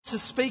to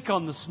speak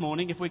on this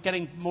morning, if we're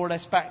getting more or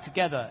less back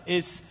together,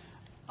 is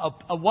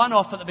a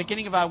one-off at the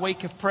beginning of our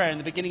week of prayer, in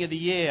the beginning of the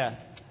year.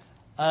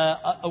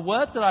 A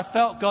word that I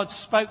felt God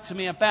spoke to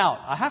me about.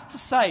 I have to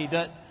say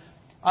that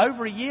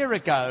over a year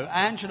ago,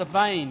 Angela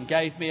Bain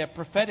gave me a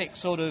prophetic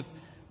sort of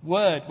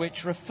word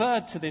which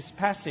referred to this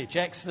passage,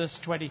 Exodus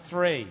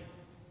 23.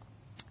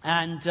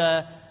 And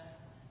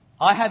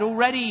I had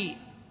already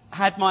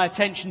had my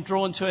attention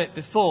drawn to it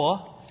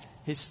before.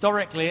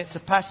 Historically, it's a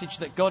passage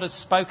that God has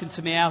spoken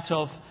to me out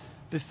of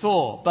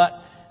before. But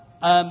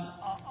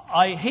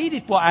I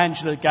heeded what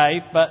Angela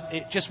gave, but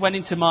it just went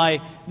into my,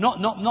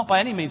 not by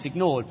any means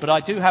ignored, but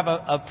I do have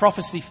a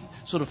prophecy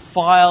sort of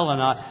file,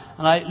 and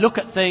I look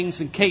at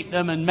things and keep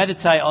them and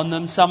meditate on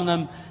them, some of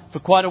them for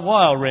quite a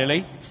while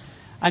really.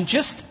 And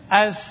just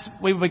as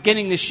we were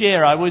beginning this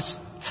year, I was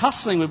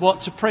tussling with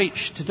what to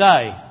preach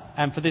today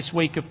and for this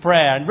week of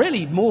prayer, and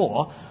really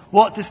more,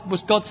 what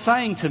was God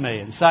saying to me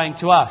and saying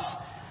to us.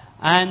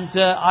 And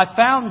I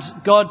found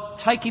God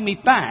taking me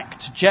back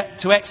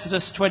to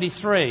Exodus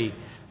 23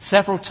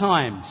 several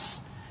times.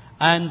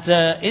 And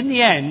in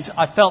the end,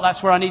 I felt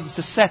that's where I needed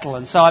to settle.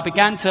 And so I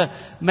began to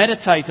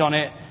meditate on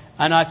it.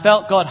 And I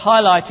felt God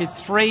highlighted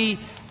 3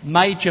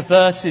 major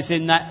verses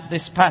in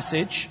this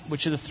passage,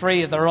 which are the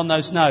 3 that are on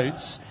those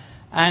notes.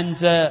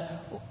 And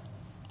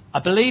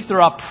I believe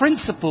there are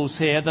principles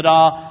here that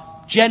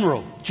are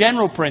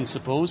general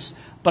principles.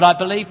 But I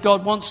believe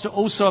God wants to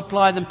also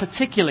apply them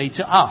particularly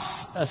to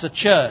us as a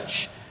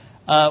church,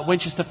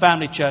 Winchester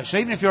Family Church. So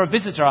even if you're a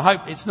visitor, I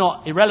hope it's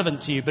not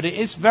irrelevant to you, but it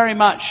is very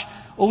much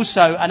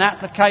also an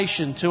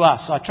application to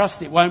us. I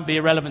trust it won't be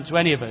irrelevant to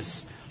any of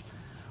us.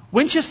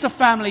 Winchester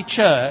Family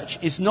Church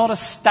is not a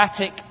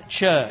static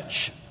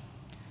church.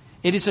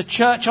 It is a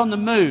church on the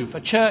move,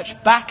 a church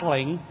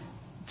battling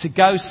to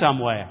go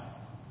somewhere.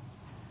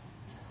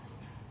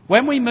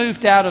 When we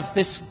moved out of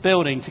this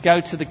building to go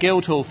to the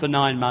Guildhall for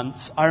 9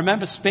 months, I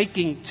remember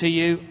speaking to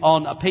you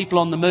on a People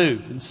on the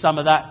Move, and some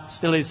of that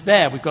still is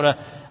there. We've got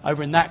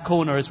over in that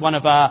corner is one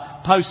of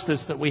our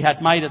posters that we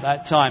had made at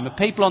that time, a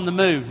People on the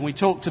Move, and we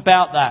talked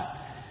about that.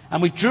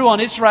 And we drew on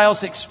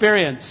Israel's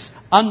experience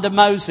under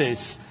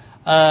Moses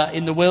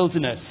in the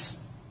wilderness.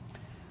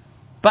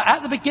 But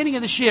at the beginning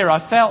of this year,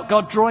 I felt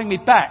God drawing me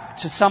back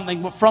to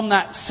something from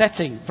that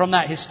setting, from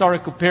that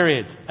historical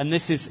period, and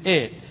this is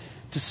it,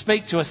 to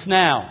speak to us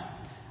now.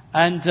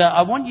 And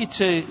I want you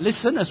to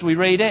listen as we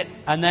read it,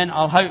 and then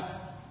I'll hope,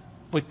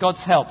 with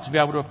God's help, to be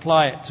able to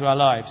apply it to our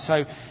lives.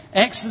 So,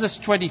 Exodus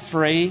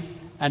 23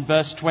 and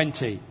verse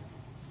 20.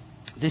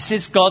 This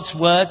is God's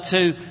word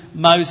to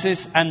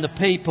Moses and the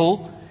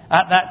people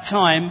at that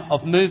time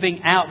of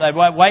moving out. They're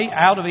way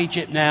out of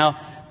Egypt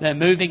now. They're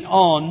moving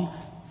on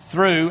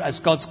through as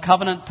God's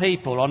covenant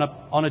people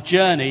on a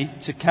journey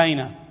to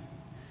Canaan.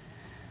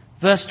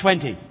 Verse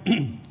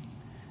 20.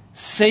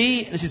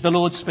 See, this is the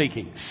Lord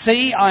speaking.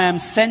 See, I am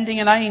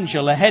sending an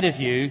angel ahead of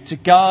you to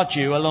guard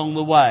you along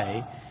the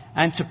way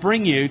and to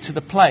bring you to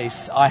the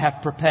place I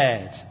have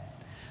prepared.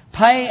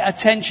 Pay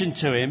attention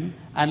to him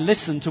and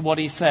listen to what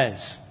he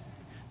says.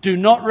 Do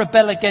not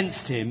rebel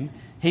against him.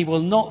 He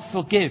will not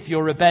forgive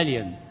your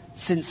rebellion,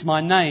 since my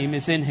name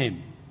is in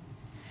him.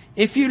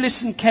 If you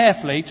listen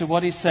carefully to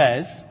what he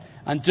says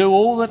and do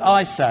all that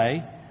I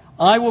say,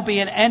 I will be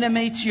an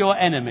enemy to your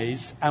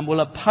enemies and will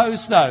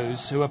oppose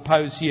those who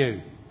oppose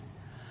you.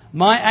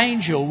 My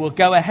angel will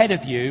go ahead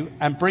of you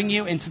and bring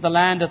you into the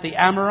land of the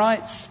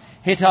Amorites,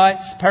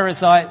 Hittites,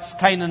 Perizzites,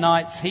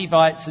 Canaanites,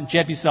 Hivites and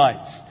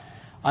Jebusites,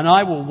 and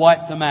I will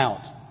wipe them out.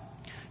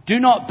 Do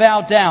not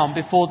bow down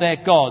before their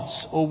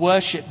gods or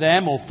worship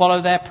them or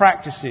follow their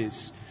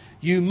practices.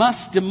 You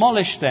must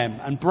demolish them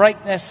and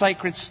break their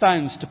sacred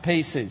stones to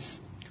pieces.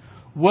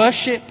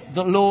 Worship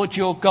the Lord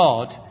your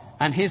God,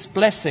 and his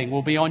blessing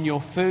will be on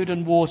your food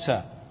and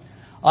water.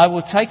 I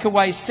will take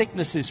away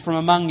sicknesses from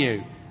among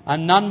you,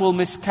 and none will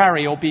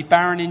miscarry or be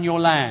barren in your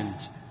land.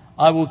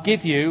 I will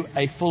give you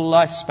a full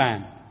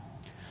lifespan.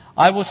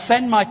 I will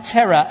send my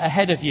terror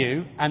ahead of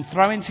you and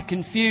throw into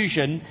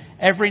confusion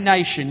every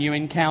nation you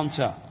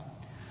encounter.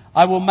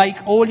 I will make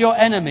all your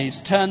enemies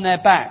turn their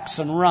backs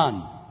and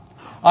run.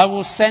 I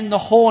will send the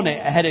hornet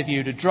ahead of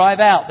you to drive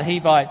out the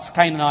Hivites,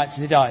 Canaanites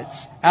and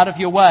Hittites out of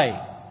your way.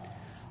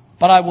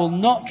 But I will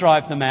not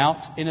drive them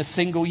out in a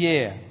single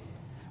year,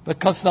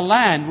 because the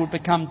land will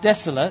become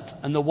desolate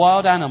and the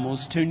wild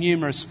animals too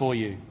numerous for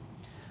you.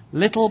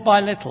 Little by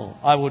little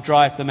I will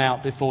drive them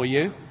out before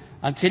you,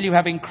 until you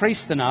have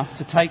increased enough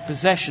to take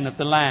possession of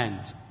the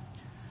land.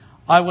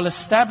 I will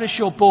establish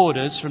your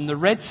borders from the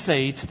Red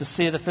Sea to the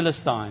Sea of the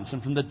Philistines,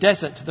 and from the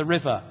desert to the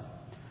river.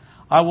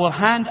 I will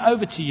hand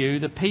over to you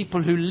the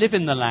people who live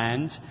in the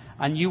land,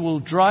 and you will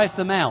drive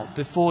them out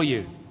before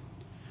you.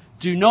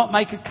 Do not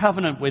make a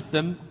covenant with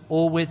them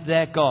or with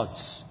their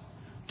gods.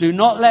 Do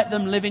not let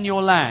them live in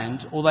your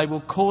land, or they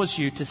will cause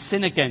you to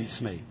sin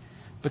against me,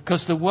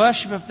 because the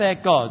worship of their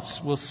gods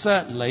will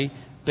certainly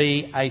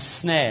be a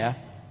snare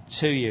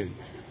to you.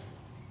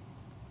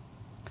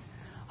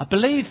 I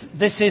believe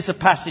this is a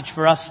passage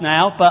for us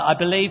now, but I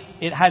believe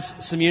it has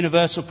some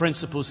universal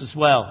principles as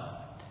well.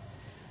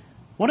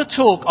 I want to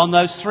talk on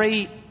those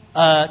three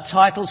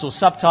titles or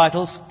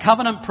subtitles: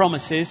 covenant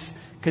promises,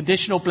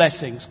 conditional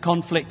blessings,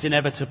 conflict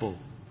inevitable.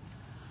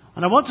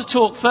 And I want to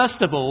talk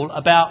first of all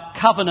about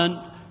covenant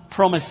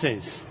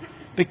promises,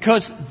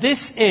 because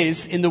this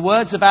is, in the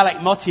words of Alec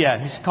Mottier,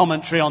 his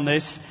commentary on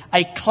this,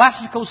 a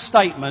classical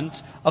statement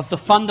of the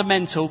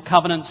fundamental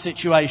covenant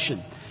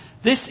situation.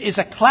 This is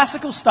a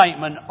classical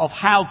statement of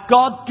how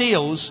God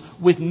deals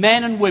with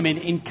men and women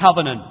in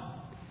covenant.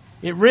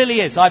 It really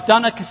is. I've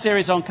done a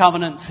series on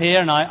covenants here,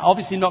 and I'm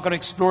obviously not going to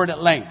explore it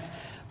at length.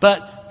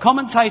 But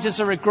commentators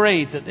are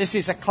agreed that this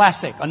is a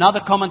classic. Another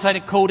commentator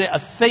called it a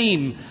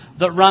theme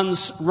that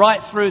runs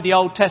right through the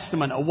Old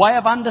Testament, a way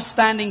of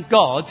understanding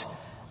God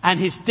and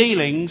his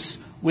dealings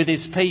with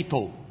his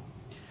people.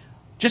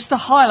 Just to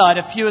highlight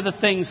a few of the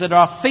things that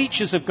are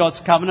features of God's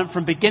covenant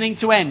from beginning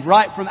to end,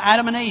 right from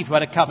Adam and Eve who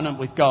had a covenant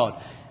with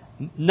God,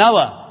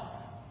 Noah,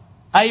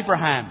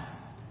 Abraham,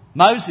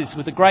 Moses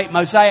with the great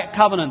Mosaic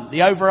covenant,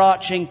 the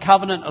overarching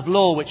covenant of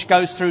law which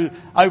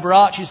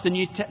overarches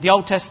the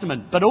Old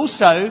Testament. But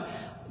also,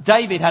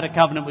 David had a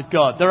covenant with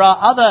God. There are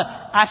other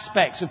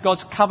aspects of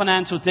God's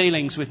covenantal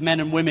dealings with men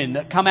and women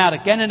that come out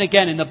again and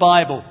again in the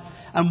Bible.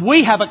 And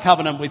we have a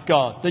covenant with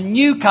God, the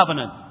new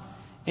covenant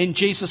in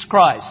Jesus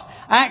Christ.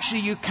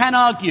 Actually, you can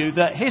argue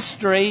that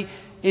history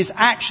is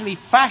actually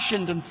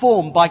fashioned and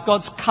formed by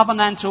God's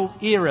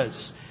covenantal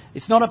eras.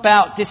 It's not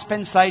about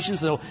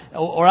dispensations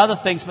or other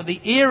things, but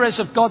the eras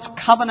of God's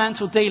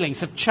covenantal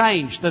dealings have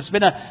changed. There's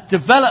been a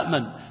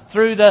development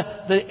through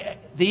the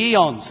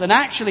eons. And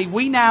actually,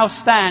 we now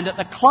stand at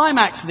the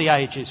climax of the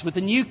ages with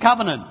the new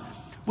covenant,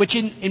 which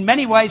in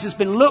many ways has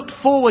been looked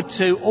forward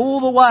to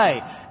all the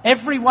way.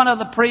 Every one of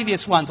the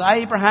previous ones,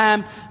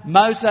 Abraham,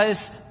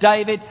 Moses,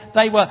 David,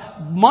 they were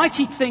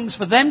mighty things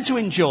for them to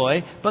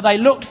enjoy, but they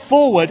looked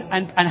forward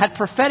and had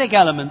prophetic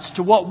elements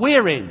to what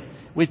we're in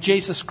with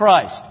Jesus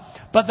Christ.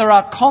 But there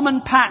are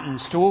common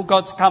patterns to all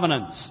God's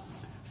covenants.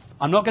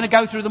 I'm not going to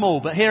go through them all,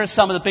 but here are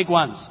some of the big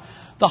ones.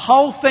 The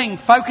whole thing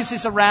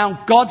focuses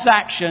around God's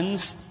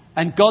actions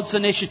and God's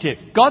initiative.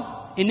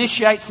 God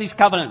initiates these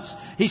covenants.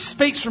 He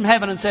speaks from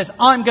heaven and says,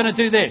 I'm going to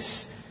do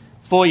this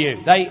for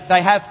you.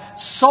 They have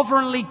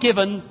sovereignly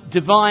given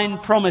divine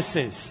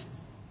promises.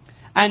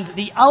 And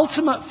the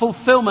ultimate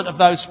fulfillment of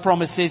those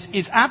promises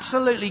is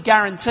absolutely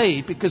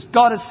guaranteed because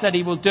God has said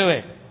he will do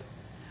it.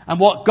 And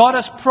what God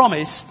has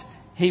promised,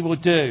 he will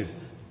do.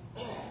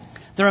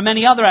 There are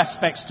many other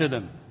aspects to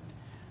them.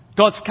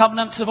 God's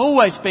covenants have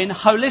always been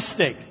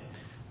holistic.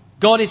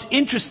 God is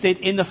interested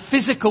in the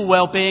physical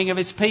well-being of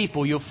his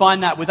people. You'll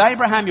find that with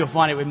Abraham, you'll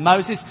find it with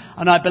Moses,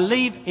 and I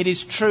believe it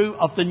is true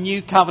of the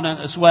new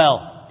covenant as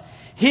well.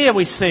 Here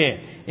we see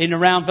it in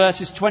around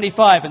verses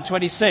 25 and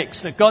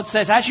 26 that God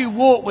says, as you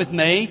walk with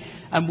me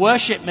and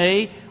worship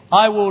me,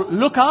 I will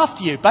look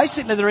after you.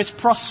 Basically, there is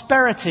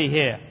prosperity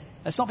here.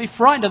 Let's not be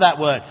frightened of that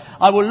word.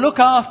 I will look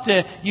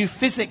after you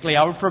physically.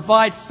 I will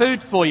provide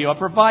food for you. I will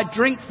provide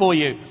drink for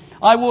you.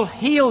 I will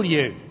heal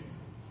you.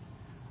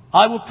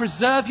 I will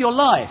preserve your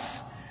life.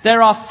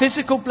 There are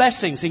physical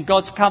blessings in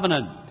God's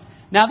covenant.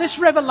 Now, this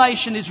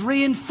revelation is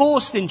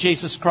reinforced in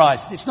Jesus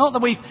Christ. It's not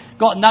that we've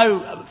got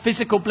no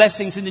physical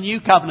blessings in the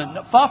new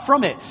covenant. Far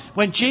from it.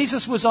 When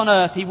Jesus was on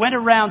earth, he went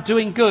around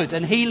doing good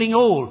and healing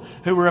all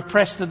who were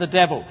oppressed of the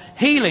devil.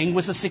 Healing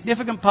was a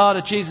significant part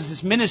of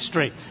Jesus'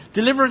 ministry.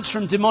 Deliverance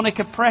from demonic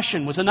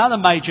oppression was another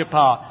major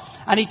part.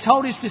 And he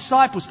told his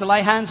disciples to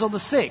lay hands on the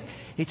sick.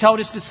 He told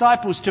his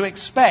disciples to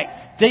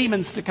expect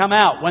demons to come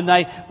out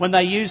when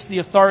they used the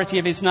authority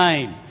of his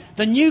name.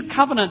 The new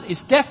covenant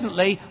is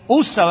definitely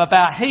also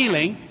about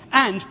healing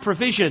and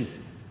provision.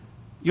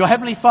 Your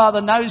Heavenly Father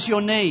knows your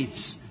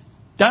needs.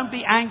 Don't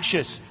be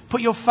anxious.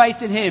 Put your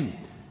faith in him.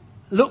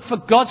 Look for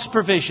God's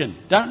provision.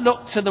 Don't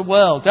look to the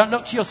world. Don't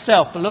look to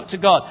yourself, but look to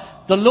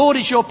God. The Lord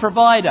is your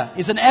provider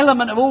is an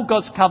element of all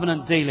God's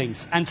covenant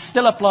dealings and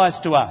still applies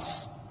to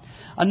us.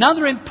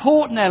 Another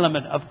important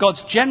element of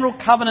God's general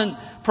covenant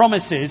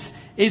promises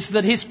is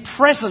that his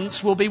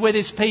presence will be with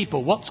his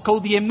people, what's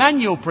called the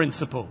Emmanuel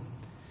principle.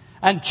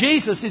 And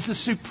Jesus is the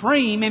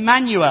supreme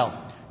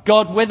Emmanuel,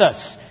 God with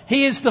us.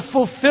 He is the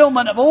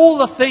fulfillment of all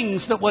the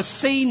things that were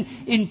seen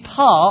in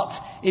part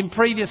in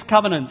previous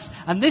covenants.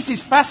 And this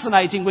is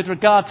fascinating with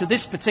regard to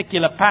this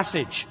particular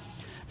passage,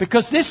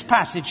 because this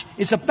passage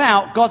is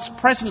about God's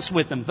presence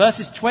with them.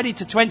 Verses 20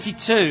 to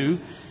 22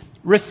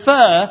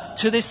 refer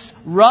to this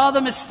rather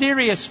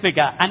mysterious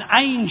figure, an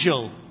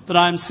angel that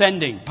I am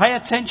sending. Pay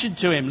attention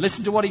to him.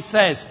 Listen to what he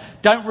says.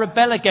 Don't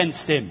rebel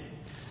against him.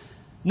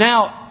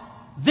 Now,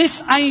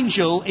 this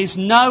angel is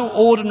no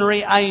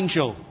ordinary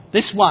angel.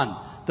 This one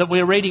that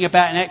we're reading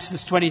about in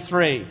Exodus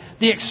 23.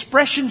 The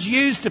expressions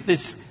used of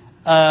this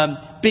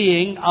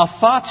being are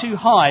far too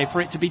high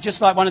for it to be just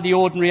like one of the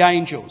ordinary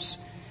angels.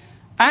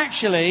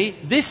 Actually,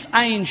 this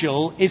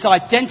angel is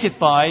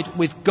identified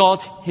with God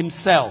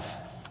himself.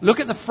 Look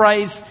at the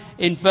phrase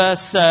in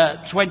verse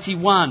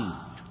 21.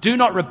 Do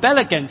not rebel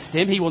against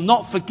him. He will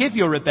not forgive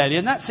your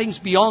rebellion. That seems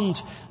beyond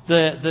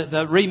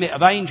the remit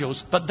of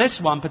angels. But this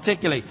one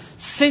particularly.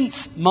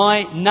 Since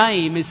my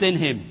name is in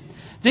him.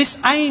 This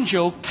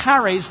angel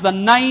carries the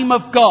name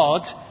of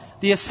God.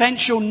 The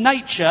essential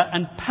nature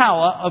and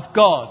power of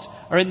God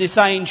are in this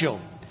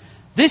angel.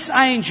 This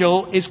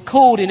angel is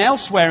called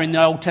elsewhere in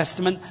the Old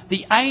Testament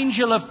the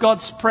angel of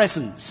God's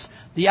presence.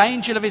 The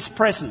angel of his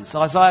presence,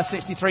 Isaiah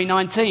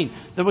 63:19.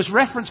 There was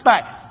reference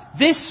back.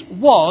 This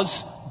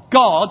was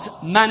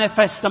God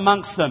manifest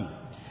amongst them.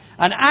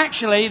 And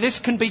actually, this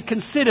can be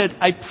considered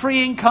a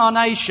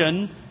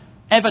pre-incarnation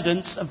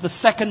evidence of the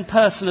second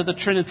person of the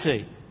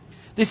Trinity.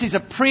 This is a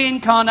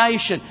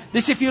pre-incarnation.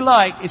 This, if you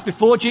like, is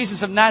before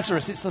Jesus of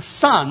Nazareth. It's the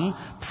Son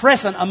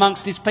present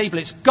amongst his people.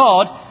 It's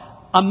God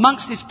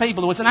amongst his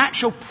people. There was an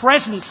actual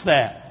presence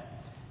there.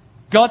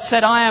 God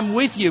said, I am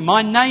with you.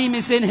 My name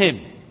is in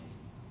him.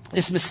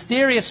 This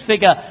mysterious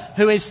figure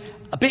who is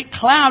a bit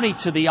cloudy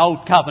to the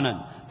Old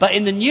Covenant. But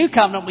in the New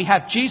Covenant, we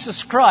have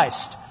Jesus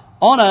Christ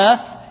on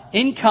earth,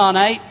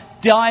 incarnate,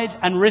 died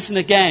and risen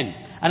again.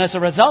 And as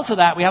a result of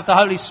that, we have the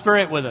Holy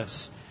Spirit with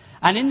us.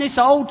 And in this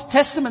Old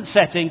Testament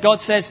setting,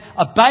 God says,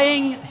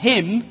 obeying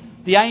him,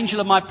 the angel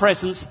of my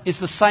presence, is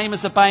the same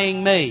as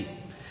obeying me.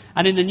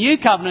 And in the New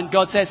Covenant,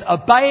 God says,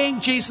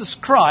 obeying Jesus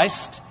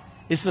Christ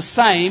is the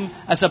same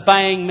as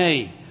obeying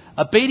me.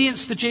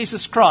 Obedience to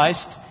Jesus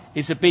Christ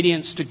is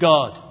obedience to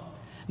God.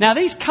 Now,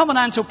 these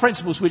covenantal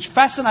principles, which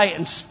fascinate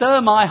and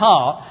stir my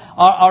heart,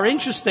 are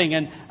interesting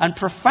and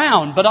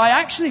profound, but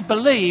I actually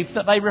believe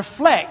that they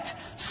reflect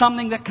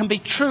something that can be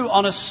true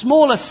on a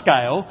smaller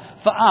scale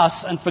for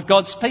us and for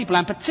God's people,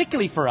 and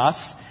particularly for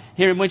us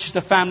here in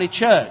Winchester Family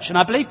Church. And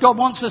I believe God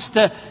wants us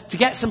to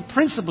get some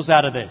principles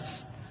out of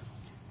this.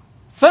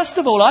 First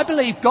of all, I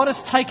believe God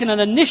has taken an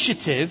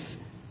initiative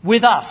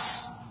with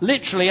us,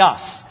 literally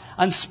us,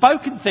 and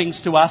spoken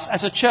things to us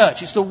as a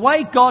church. It's the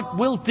way God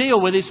will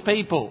deal with his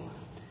people.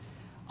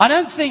 I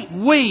don't think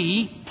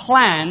we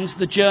planned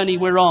the journey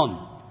we're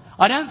on.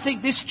 I don't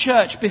think this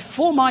church,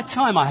 before my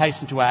time, I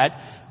hasten to add,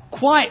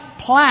 quite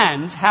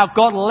planned how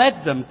God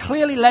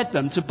clearly led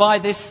them to buy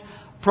this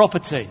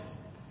property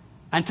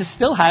and to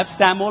still have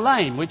Stanmore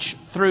Lane, which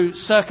through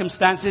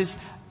circumstances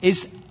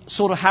is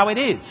sort of how it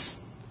is,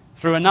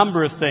 through a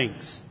number of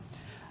things.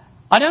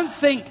 I don't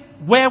think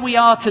where we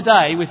are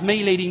today, with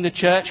me leading the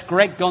church,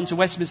 Greg gone to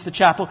Westminster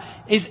Chapel,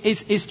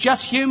 is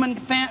just human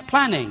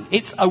planning.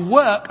 It's a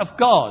work of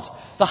God.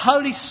 The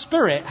Holy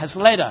Spirit has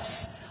led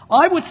us.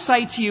 I would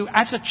say to you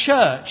as a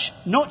church,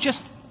 not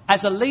just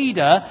as a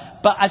leader,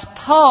 but as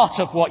part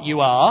of what you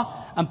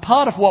are and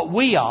part of what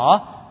we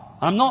are,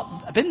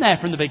 I've been there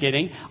from the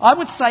beginning, I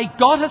would say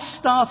God has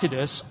started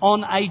us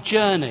on a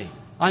journey.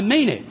 I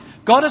mean it.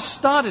 God has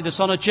started us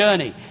on a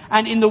journey.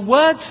 And in the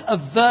words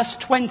of verse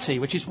 20,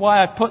 which is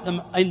why I've put them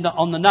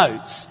on the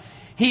notes,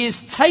 he is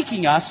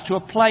taking us to a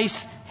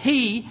place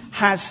he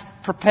has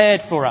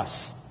prepared for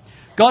us.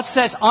 God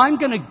says, I'm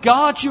going to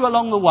guard you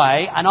along the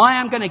way, and I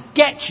am going to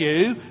get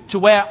you to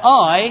where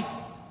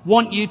I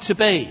want you to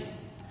be.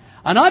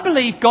 And I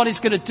believe God is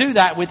going to do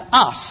that with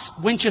us,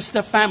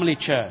 Winchester Family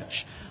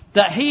Church.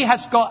 That he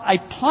has got a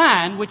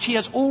plan which he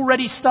has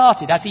already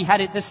started, as he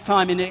had it this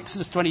time in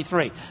Exodus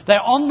 23.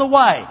 They're on the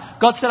way.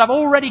 God said, I've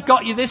already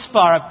got you this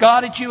far. I've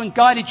guarded you and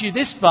guided you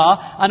this far,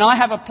 and I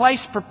have a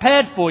place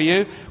prepared for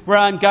you where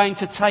I'm going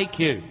to take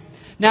you.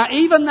 Now,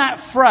 even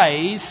that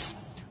phrase,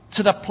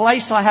 to the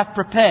place I have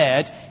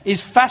prepared,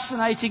 is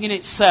fascinating in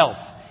itself.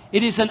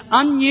 It is an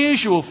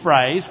unusual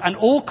phrase, and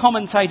all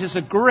commentators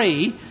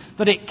agree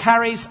that it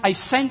carries a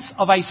sense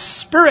of a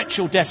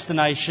spiritual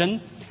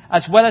destination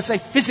as well as a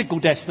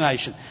physical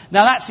destination.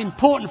 Now, that's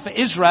important for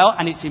Israel,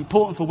 and it's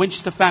important for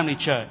Winchester Family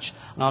Church.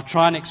 And I'll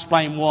try and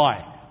explain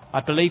why.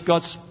 I believe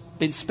God's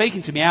been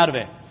speaking to me out of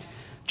it.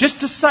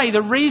 Just to say,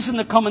 the reason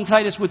the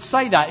commentators would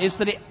say that is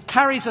that it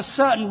carries a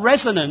certain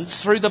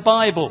resonance through the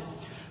Bible.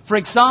 For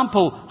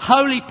example,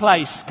 holy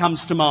place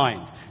comes to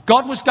mind.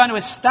 God was going to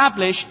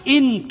establish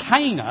in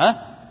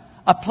Cana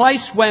a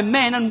place where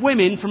men and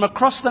women from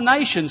across the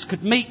nations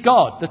could meet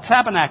God. The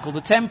tabernacle, the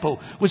temple,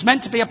 was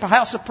meant to be a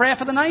house of prayer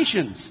for the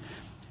nations.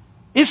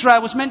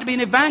 Israel was meant to be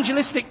an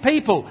evangelistic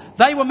people.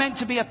 They were meant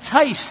to be a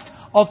taste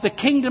of the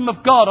kingdom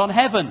of God on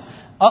heaven,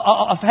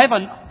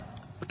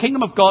 the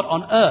kingdom of God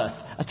on earth,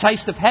 a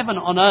taste of heaven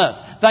on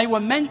earth. They were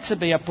meant to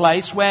be a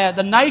place where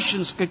the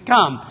nations could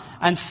come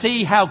and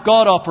see how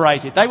God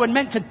operated. They were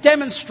meant to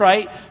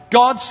demonstrate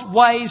God's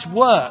ways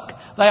work.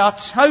 They are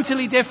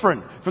totally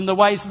different from the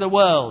ways of the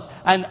world.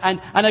 And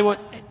they were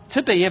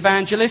to be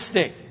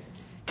evangelistic.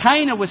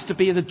 Cana was to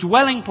be the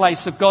dwelling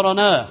place of God on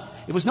earth.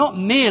 It was not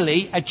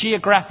merely a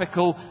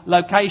geographical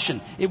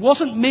location. It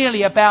wasn't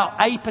merely about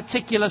a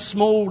particular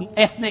small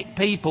ethnic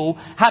people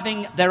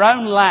having their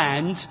own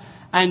land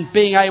and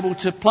being able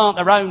to plant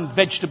their own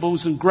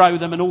vegetables and grow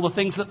them and all the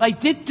things that they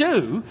did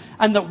do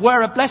and that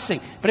were a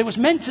blessing. But it was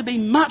meant to be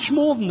much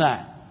more than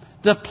that.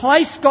 The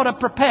place God had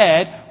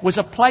prepared was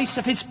a place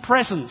of his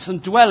presence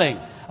and dwelling,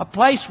 a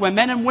place where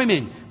men and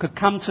women could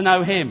come to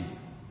know him.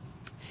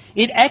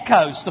 It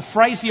echoes, the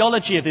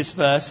phraseology of this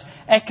verse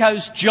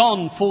echoes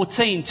John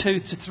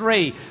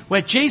 14:2-3,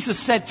 where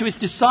Jesus said to his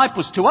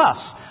disciples, to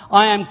us,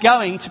 I am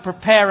going to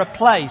prepare a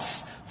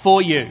place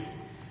for you.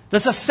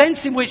 There's a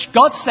sense in which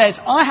God says,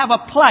 I have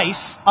a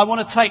place I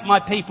want to take my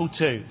people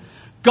to.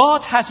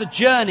 God has a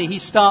journey He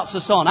starts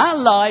us on. Our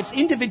lives,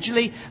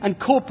 individually and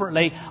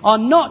corporately, are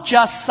not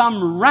just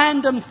some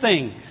random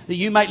thing that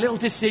you make little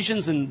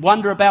decisions and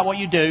wonder about what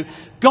you do.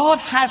 God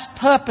has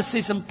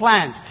purposes and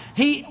plans.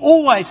 He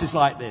always is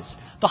like this.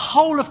 The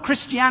whole of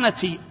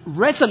Christianity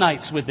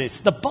resonates with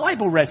this. The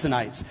Bible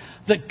resonates.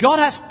 That God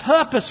has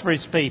purpose for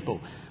His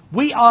people.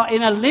 We are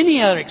in a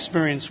linear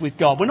experience with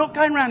God. We're not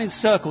going around in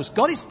circles.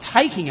 God is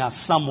taking us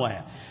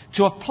somewhere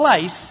to a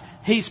place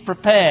He's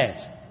prepared.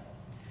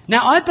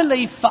 Now, I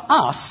believe for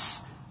us,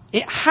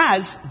 it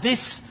has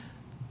this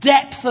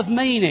depth of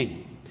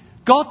meaning.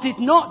 God did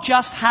not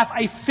just have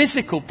a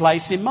physical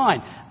place in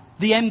mind,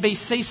 the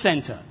NBC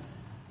Centre.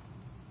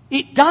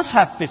 It does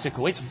have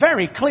physical. It's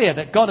very clear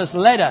that God has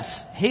led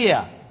us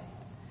here.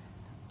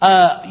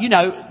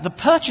 The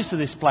purchase of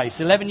this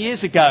place 11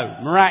 years ago,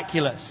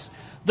 miraculous.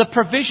 The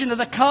provision of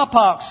the car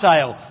park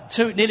sale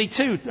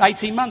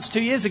 18 months,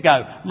 2 years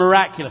ago,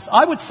 miraculous.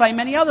 I would say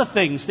many other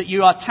things that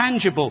you are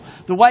tangible.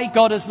 The way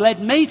God has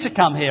led me to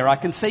come here, I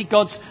can see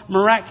God's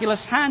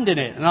miraculous hand in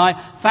it, and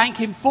I thank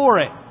Him for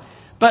it.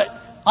 But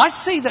I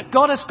see that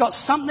God has got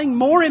something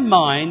more in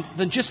mind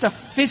than just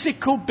a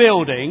physical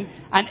building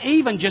and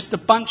even just a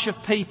bunch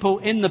of people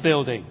in the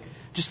building.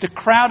 Just a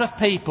crowd of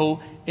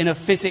people in a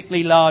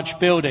physically large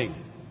building.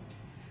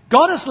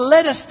 God has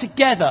led us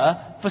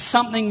together for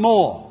something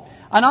more.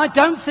 And I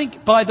don't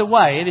think, by the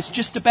way, it is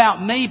just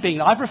about me being...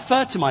 I've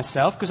referred to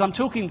myself, because I'm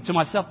talking to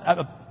myself...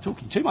 I'm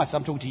talking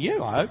to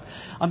you, I hope.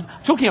 I'm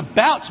talking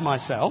about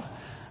myself.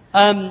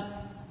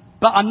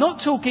 But I'm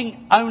not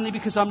talking only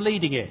because I'm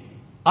leading it.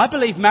 I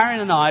believe Marion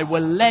and I were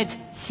led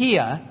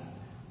here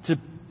to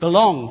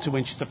belong to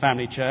Winchester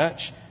Family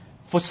Church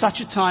for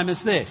such a time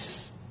as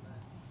this.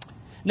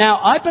 Now,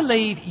 I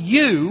believe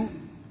you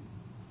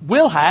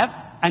will have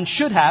and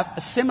should have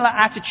a similar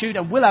attitude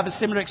and will have a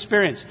similar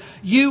experience.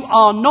 You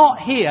are not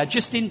here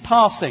just in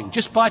passing,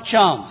 just by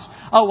chance.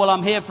 Oh, well,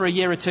 I'm here for a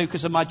year or two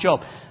because of my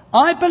job.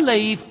 I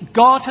believe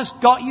God has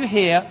got you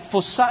here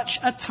for such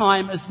a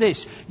time as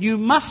this. You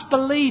must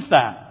believe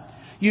that.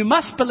 You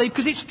must believe,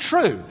 because it's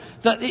true,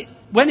 that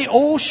when it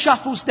all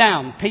shuffles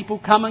down, people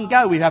come and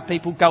go. We have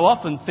people go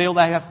off and feel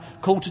they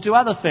have called to do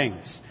other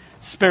things.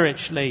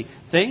 Spiritual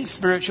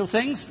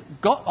things,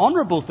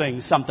 honourable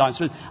things sometimes.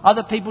 But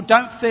other people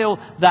don't feel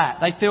that.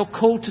 They feel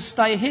called to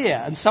stay here,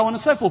 and so on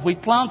and so forth. We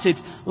planted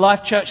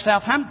Life Church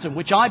Southampton,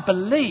 which I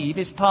believe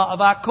is part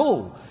of our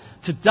call,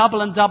 to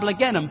double and double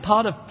again. And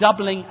part of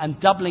doubling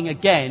and doubling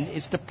again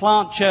is to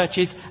plant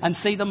churches and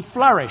see them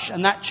flourish.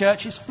 And that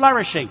church is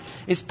flourishing.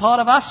 It's part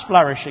of us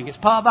flourishing. It's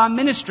part of our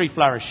ministry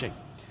flourishing.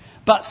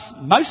 But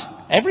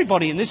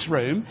everybody in this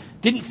room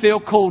didn't feel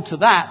called to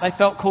that. They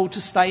felt called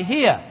to stay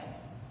here.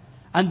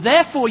 And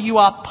therefore you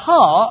are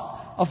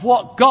part of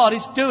what God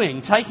is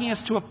doing, taking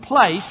us to a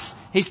place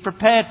He's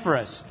prepared for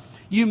us.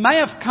 You may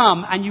have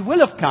come, and you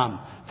will have come,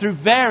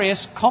 through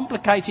various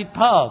complicated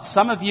paths.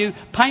 Some of you,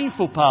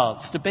 painful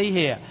paths to be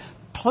here.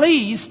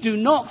 Please do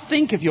not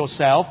think of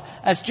yourself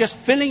as just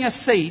filling a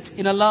seat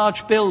in a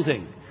large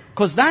building,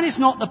 because that is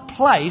not the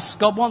place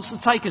God wants to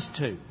take us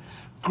to.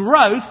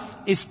 Growth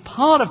is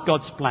part of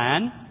God's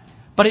plan,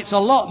 but it's a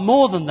lot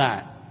more than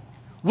that.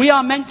 We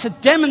are meant to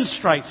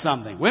demonstrate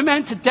something. We're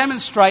meant to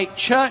demonstrate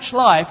church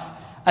life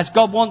as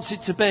God wants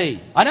it to be.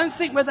 I don't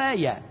think we're there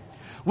yet.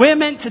 We're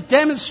meant to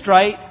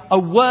demonstrate a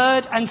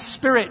word and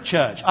spirit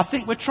church. I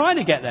think we're trying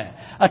to get there.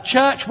 A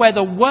church where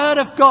the word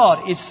of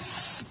God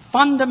is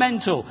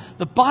fundamental.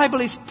 The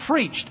Bible is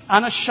preached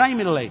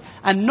unashamedly,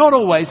 and not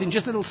always in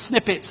just little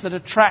snippets that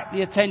attract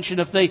the attention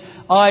of the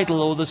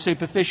idle or the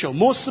superficial.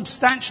 More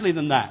substantially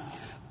than that.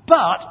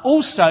 But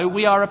also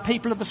we are a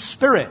people of the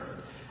Spirit.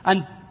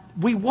 And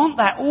we want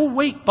that all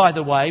week, by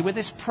the way, with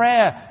this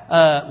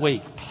prayer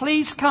week.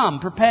 Please come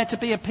prepared to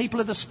be a people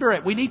of the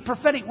Spirit. We need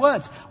prophetic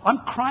words. I'm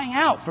crying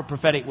out for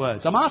prophetic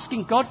words. I'm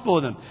asking God for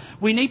them.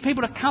 We need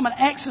people to come and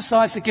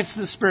exercise the gifts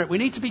of the Spirit. We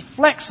need to be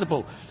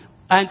flexible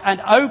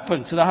and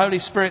open to the Holy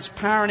Spirit's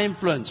power and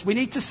influence. We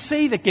need to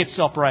see the gifts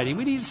operating.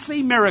 We need to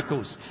see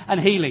miracles and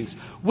healings.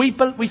 We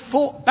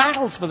fought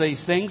battles for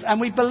these things,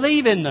 and we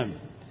believe in them.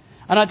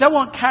 And I don't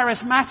want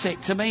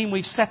charismatic to mean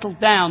we've settled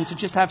down to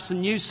just have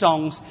some new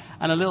songs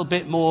and a little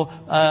bit more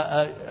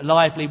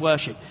lively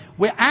worship.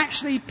 We're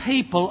actually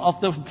people of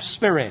the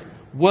Spirit,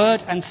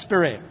 Word and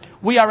Spirit.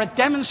 We are a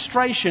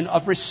demonstration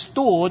of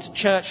restored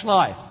church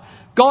life.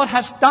 God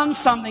has done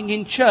something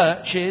in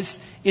churches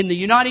in the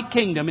United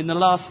Kingdom in the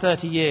last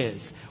 30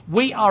 years.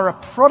 We are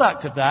a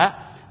product of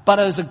that, but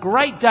there's a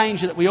great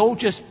danger that we all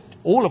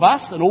of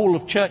us and all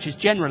of churches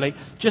generally,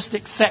 just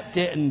accept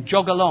it and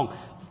jog along.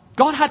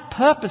 God had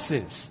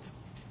purposes.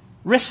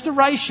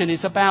 Restoration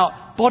is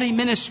about body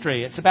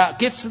ministry. It's about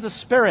gifts of the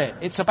Spirit.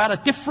 It's about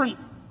a different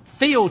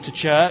feel to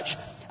church,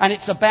 and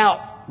it's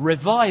about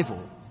revival.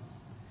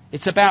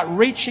 It's about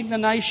reaching the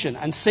nation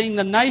and seeing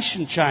the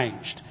nation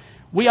changed.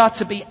 We are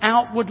to be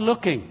outward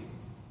looking.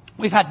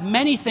 We've had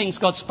many things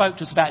God spoke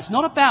to us about. It's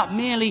not about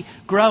merely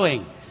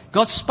growing.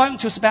 God's spoken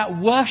to us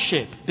about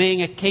worship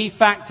being a key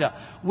factor.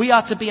 We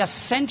are to be a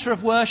centre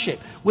of worship.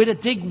 We're to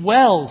dig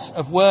wells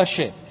of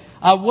worship.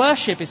 Our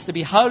worship is to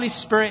be Holy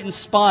Spirit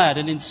inspired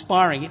and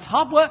inspiring. It's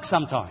hard work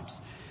sometimes.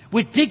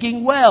 We're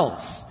digging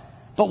wells.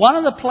 But one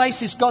of the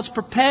places God's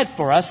prepared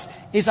for us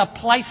is a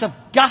place of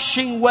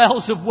gushing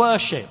wells of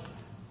worship.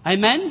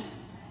 Amen?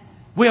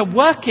 We're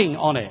working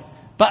on it,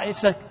 but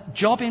it's a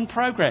job in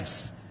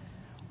progress.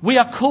 We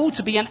are called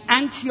to be an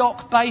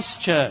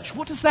Antioch-based church.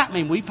 What does that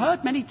mean? We've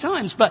heard many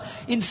times, but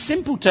in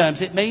simple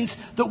terms it means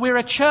that we're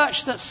a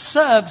church that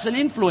serves and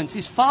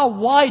influences far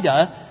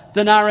wider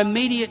than our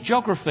immediate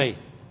geography.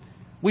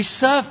 We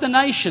serve the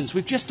nations.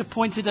 We've just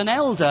appointed an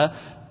elder,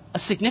 a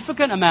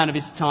significant amount of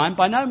his time,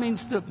 by no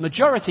means the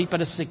majority,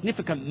 but a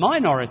significant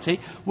minority,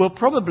 will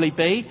probably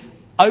be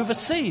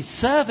overseas,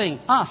 serving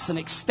us and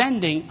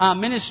extending our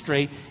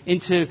ministry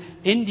into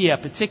India,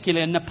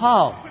 particularly in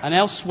Nepal and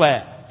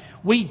elsewhere.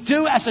 We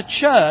do, as a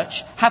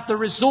church, have the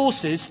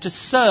resources to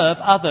serve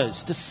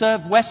others, to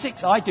serve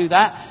Wessex, I do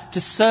that,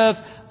 to serve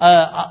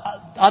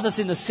others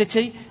in the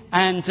city,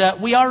 and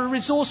we are a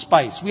resource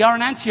base. We are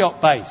an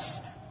Antioch base.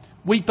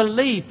 We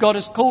believe God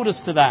has called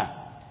us to that.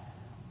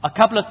 A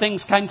couple of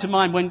things came to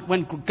mind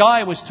when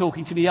Guy was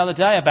talking to me the other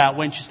day about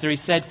Winchester. He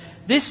said,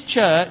 this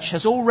church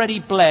has already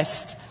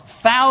blessed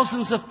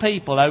thousands of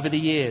people over the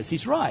years.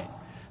 He's right.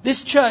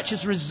 This church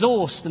has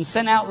resourced and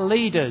sent out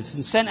leaders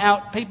and sent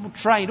out people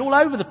trained all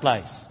over the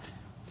place.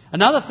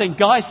 Another thing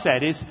Guy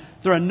said is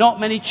there are not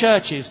many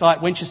churches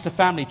like Winchester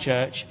Family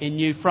Church in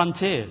New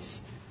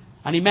Frontiers.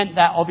 And he meant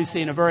that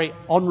obviously in a very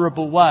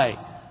honourable way.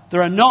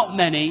 There are not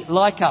many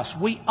like us.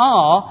 We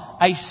are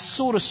a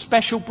sort of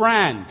special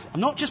brand.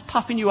 I'm not just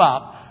puffing you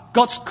up.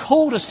 God's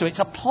called us to it. It's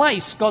a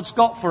place God's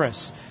got for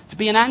us. To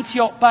be an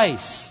Antioch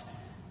base.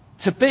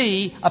 To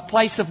be a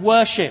place of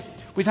worship.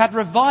 We've had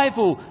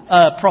revival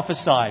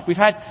prophesied. We've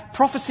had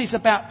prophecies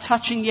about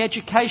touching the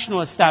educational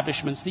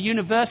establishments, the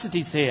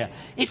universities here.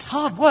 It's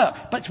hard work,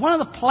 but it's one of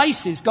the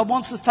places God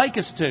wants to take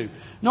us to.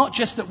 Not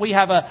just that we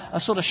have a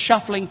sort of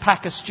shuffling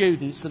pack of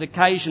students that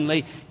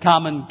occasionally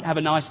come and have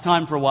a nice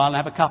time for a while and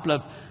have a couple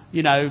of,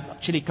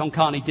 chili con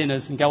carne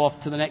dinners and go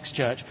off to the next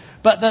church.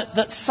 But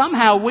that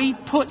somehow we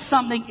put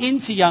something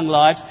into young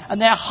lives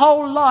and their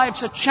whole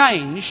lives are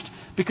changed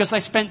because they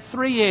spent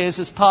 3 years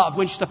as part of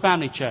Winchester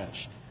Family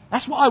Church.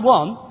 That's what I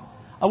want.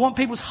 I want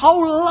people's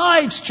whole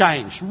lives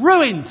changed,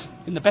 ruined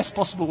in the best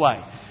possible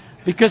way.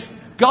 Because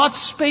God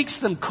speaks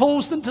to them,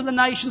 calls them to the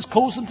nations,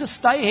 calls them to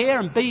stay here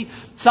and be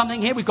something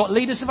here. We've got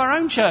leaders of our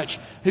own church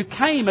who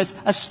came as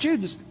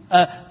students.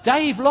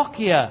 Dave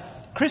Lockyer,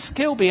 Chris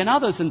Kilby and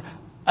others,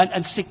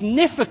 and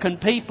significant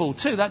people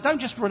too. That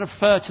don't just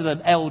refer to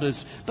the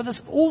elders, but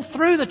there's all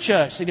through the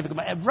church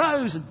significant.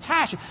 Rose and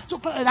Tash,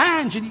 and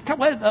Ange, and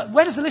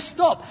where does the list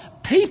stop?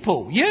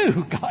 People,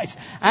 you guys,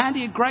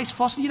 Andy and Grace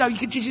Foster. You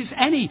could just use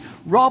any.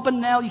 Rob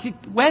and Nell.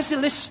 Where's the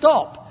list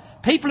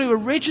stop? People who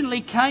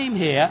originally came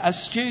here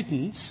as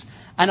students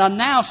and are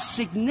now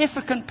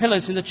significant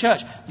pillars in the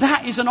church.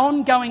 That is an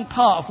ongoing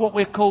part of what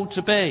we're called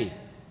to be.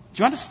 Do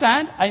you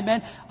understand?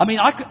 Amen. I mean,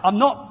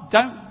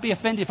 don't be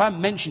offended if I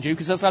haven't mentioned you,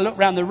 because as I look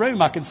around the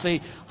room, I can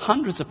see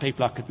hundreds of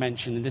people I could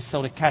mention in this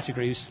sort of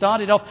category who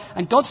started off,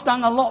 and God's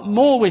done a lot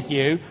more with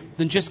you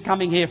than just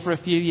coming here for a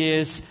few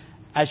years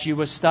as you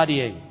were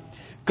studying.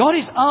 God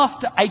is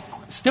after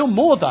still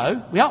more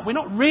though. We're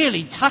not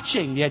really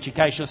touching the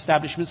educational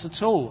establishments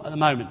at all at the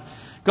moment.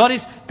 God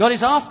is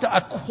after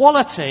a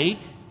quality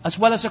as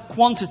well as a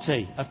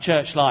quantity of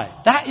church life.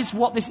 That is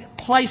what this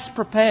place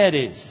prepared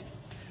is.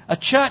 A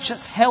church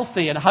that's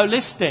healthy and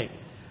holistic,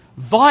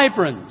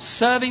 vibrant,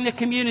 serving the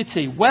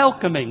community,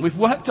 welcoming. We've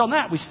worked on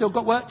that. We've still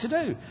got work to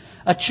do.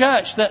 A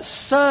church that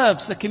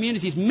serves the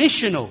community is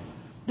missional.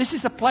 This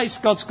is the place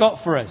God's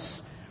got for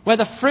us. Where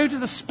the fruit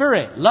of the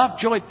Spirit, love,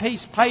 joy,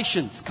 peace,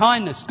 patience,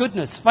 kindness,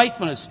 goodness,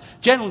 faithfulness,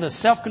 gentleness,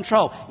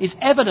 self-control, is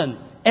evident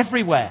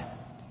everywhere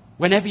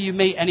whenever you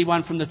meet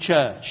anyone from the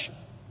church.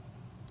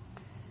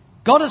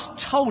 God has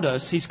told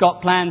us He's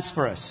got plans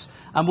for us.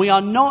 And we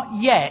are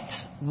not yet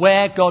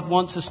where God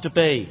wants us to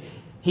be.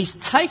 He's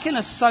taken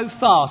us so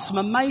far. Some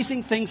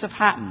amazing things have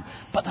happened.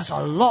 But there's a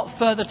lot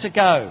further to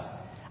go.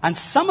 And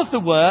some of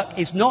the work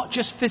is not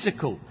just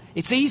physical.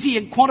 It's easy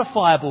and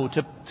quantifiable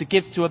to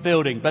give to a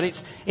building. But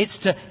it's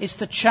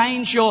to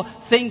change your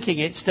thinking.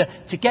 It's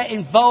to get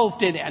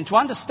involved in it. And to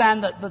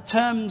understand that the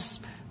terms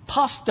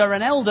pastor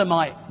and elder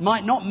might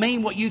not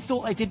mean what you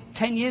thought they did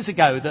 10 years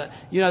ago. That,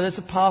 there's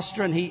a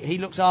pastor and he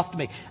looks after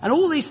me. And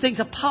all these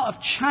things are part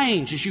of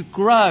change as you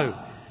grow.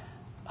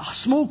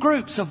 Small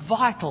groups are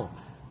vital.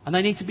 And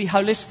they need to be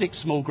holistic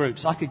small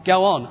groups. I could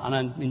go on, and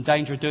I'm in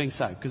danger of doing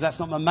so, because that's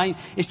not my main.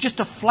 It's just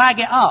to flag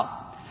it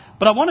up.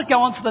 But I want to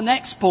go on to the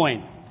next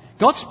point.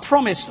 God's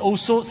promised all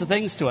sorts of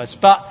things to us,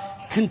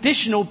 but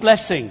conditional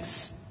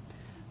blessings.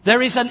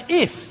 There is an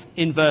if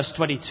in verse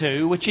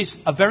 22, which is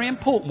a very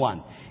important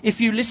one. If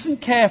you listen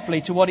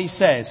carefully to what He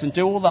says and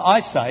do all that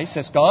I say,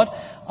 says God,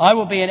 I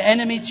will be an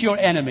enemy to your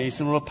enemies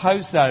and will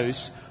oppose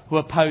those who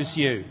oppose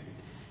you.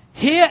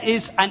 Here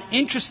is an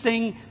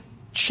interesting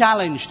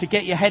challenge to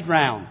get your head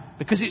round,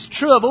 because it's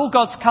true of all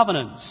God's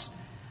covenants.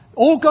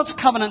 All God's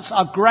covenants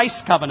are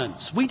grace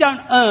covenants. We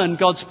don't earn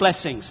God's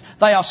blessings.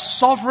 They are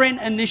sovereign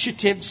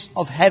initiatives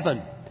of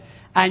heaven.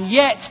 And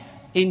yet,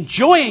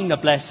 enjoying the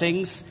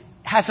blessings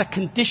has a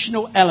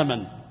conditional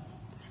element.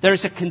 There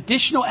is a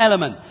conditional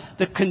element,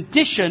 the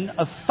condition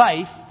of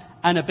faith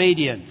and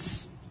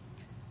obedience.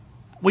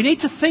 We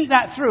need to think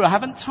that through. I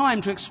haven't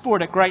time to explore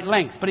it at great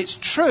length, but it's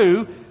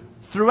true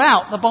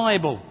throughout the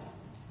Bible.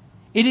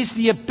 It is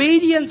the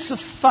obedience of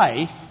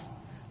faith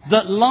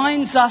that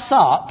lines us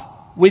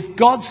up with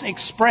God's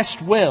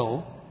expressed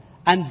will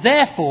and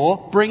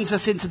therefore brings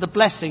us into the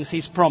blessings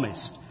He's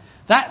promised.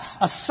 That's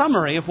a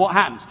summary of what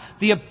happens.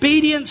 The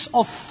obedience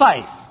of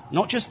faith,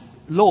 not just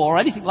law or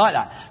anything like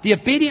that. The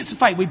obedience of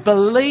faith. We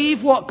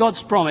believe what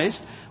God's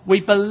promised,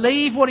 we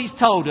believe what He's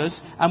told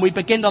us, and we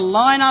begin to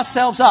line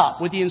ourselves up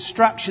with the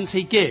instructions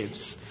He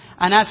gives.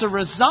 And as a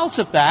result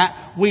of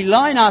that, we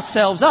line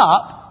ourselves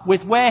up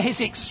with where His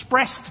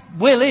expressed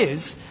will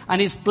is and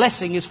His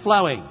blessing is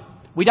flowing.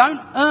 We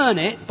don't earn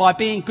it by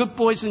being good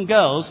boys and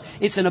girls.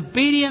 It's an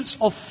obedience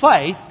of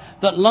faith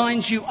that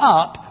lines you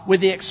up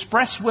with the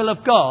express will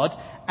of God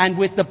and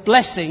with the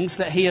blessings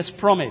that He has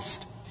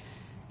promised.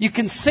 You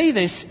can see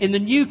this in the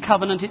new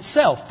covenant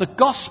itself, the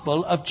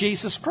gospel of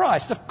Jesus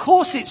Christ. Of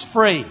course it's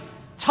free,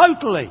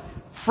 totally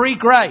free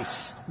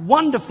grace,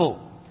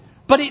 wonderful.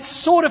 But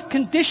it's sort of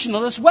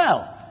conditional as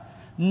well.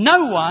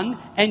 No one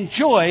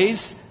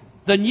enjoys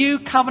the new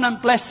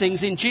covenant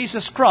blessings in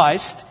Jesus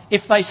Christ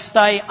if they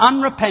stay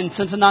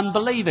unrepentant and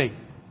unbelieving.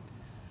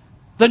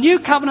 The new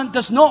covenant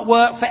does not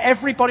work for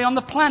everybody on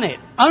the planet,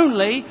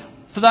 only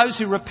for those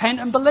who repent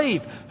and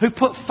believe, who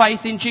put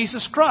faith in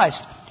Jesus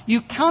Christ.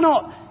 You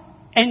cannot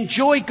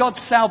enjoy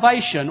God's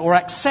salvation or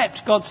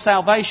accept God's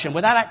salvation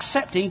without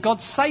accepting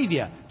God's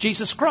Saviour,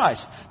 Jesus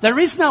Christ. There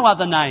is no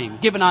other name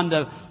given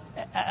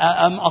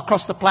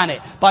across the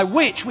planet by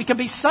which we can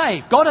be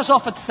saved. God has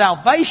offered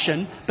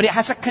salvation, but it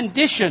has a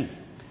condition.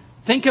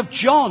 Think of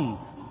John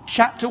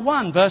chapter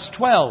 1 verse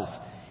 12.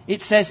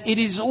 It says, "It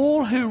is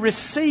all who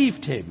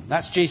received Him,"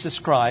 that's Jesus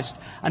Christ,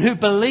 "and who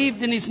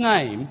believed in His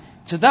name,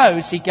 to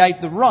those He gave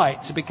the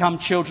right to become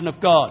children of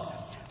God."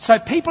 So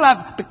people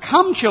have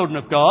become children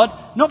of God,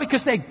 not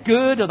because they're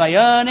good or they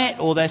earn it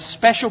or they're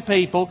special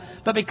people,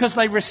 but because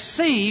they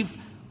receive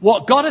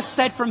what God has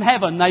said from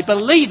heaven. They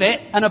believe it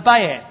and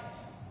obey it.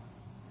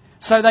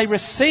 So they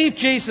receive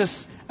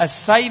Jesus as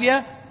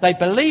Saviour, they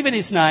believe in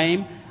His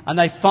name, and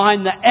they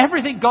find that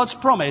everything God's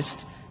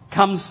promised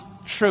comes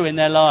true in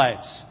their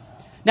lives.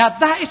 Now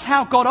that is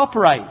how God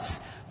operates.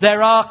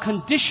 There are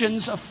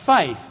conditions of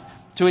faith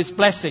to His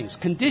blessings,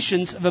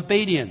 conditions of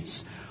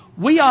obedience.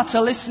 We are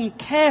to listen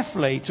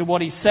carefully to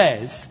what He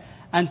says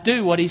and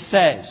do what He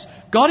says.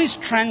 God is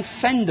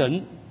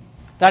transcendent,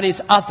 that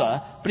is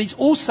other, but He's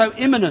also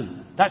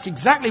immanent. That's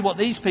exactly what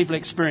these people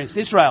experienced,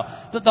 Israel.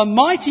 That the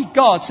mighty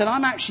God said,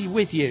 "I'm actually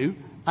with you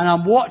and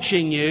I'm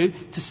watching you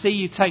to see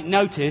you take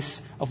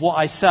notice of what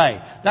I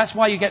say." That's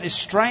why you get this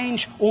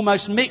strange,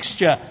 almost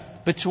mixture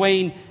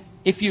between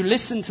if you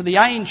listen to the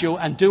angel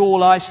and do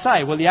all I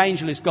say. Well, the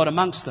angel is God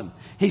amongst them.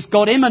 He's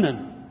God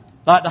immanent,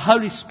 like the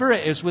Holy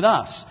Spirit is with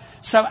us.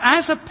 So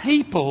as a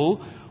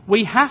people,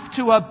 we have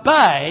to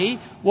obey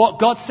what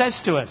God says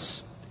to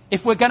us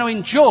if we're going to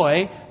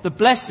enjoy the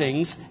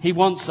blessings He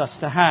wants us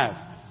to have.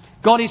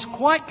 God is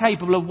quite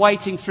capable of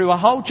waiting through a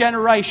whole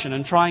generation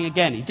and trying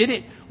again. He did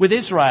it with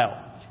Israel.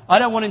 I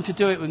don't want Him to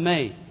do it with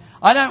me.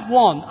 I don't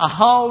want a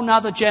whole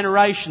other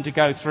generation to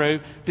go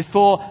through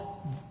before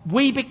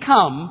we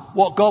become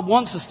what God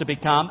wants us to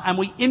become and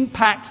we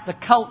impact the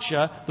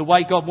culture the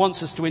way God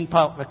wants us to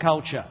impact the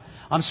culture.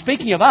 I'm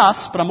speaking of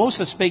us, but I'm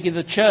also speaking of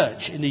the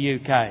church in the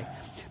UK.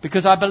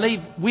 Because I believe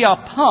we are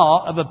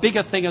part of a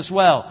bigger thing as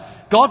well.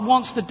 God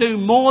wants to do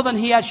more than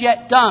He has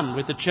yet done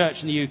with the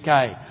church in the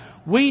UK.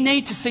 We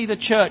need to see the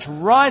church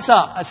rise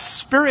up as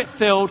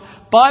Spirit-filled,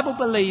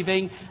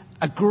 Bible-believing,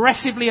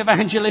 aggressively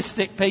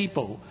evangelistic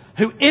people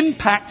who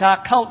impact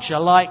our culture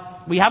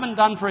like we haven't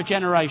done for a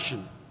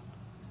generation.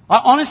 I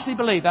honestly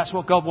believe that's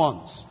what God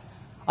wants.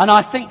 And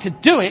I think to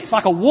do it, it's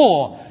like a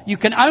war. You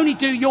can only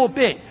do your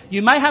bit.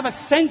 You may have a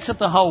sense of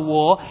the whole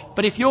war,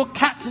 but if you're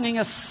captaining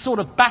a sort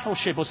of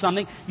battleship or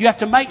something, you have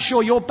to make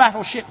sure your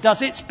battleship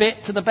does its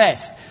bit to the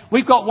best.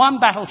 We've got one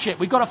battleship.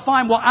 We've got to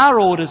find what our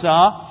orders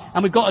are,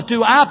 and we've got to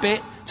do our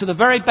bit to the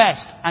very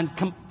best and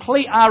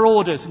complete our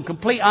orders and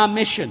complete our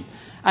mission.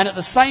 And at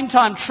the same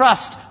time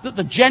trust that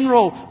the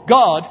general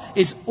God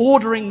is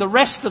ordering the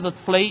rest of the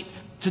fleet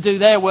to do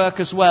their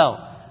work as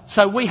well.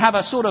 So we have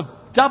a sort of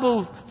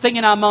double thing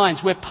in our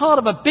minds. We're part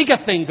of a bigger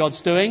thing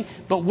God's doing,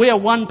 but we're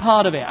one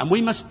part of it. And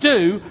we must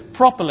do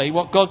properly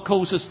what God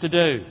calls us to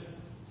do.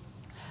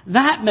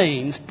 That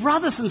means,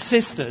 brothers and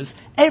sisters,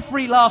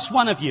 every last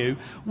one of you,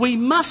 we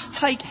must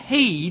take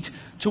heed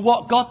to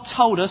what God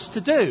told us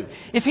to do.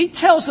 If He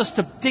tells us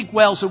to dig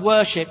wells of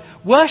worship,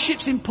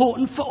 worship's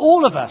important for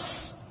all of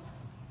us.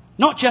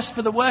 Not just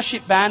for the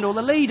worship band or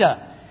the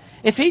leader.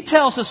 If He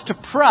tells us to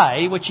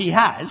pray, which He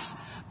has,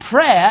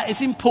 prayer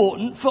is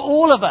important for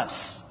all of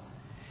us.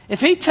 if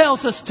he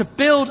tells us to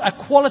build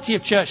a quality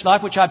of church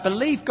life, which I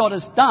believe God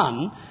has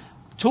done,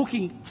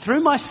 talking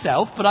through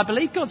myself, but I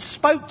believe God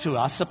spoke to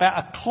us about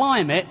a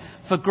climate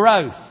for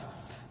growth,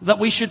 that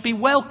we should be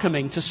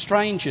welcoming to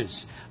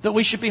strangers, that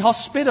we should be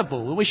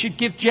hospitable, that we should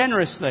give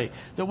generously,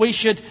 that we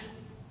should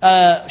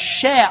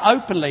share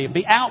openly and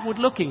be outward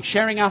looking,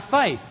 sharing our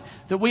faith,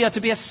 that we are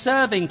to be a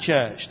serving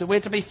church, that we're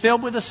to be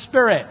filled with the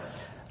Spirit,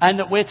 and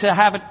that we're to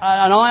have an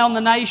eye on the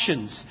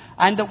nations,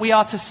 and that we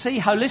are to see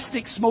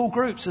holistic small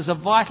groups as a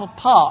vital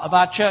part of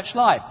our church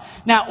life.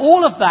 Now,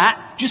 all of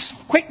that, just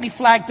quickly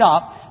flagged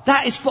up,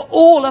 that is for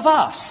all of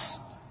us.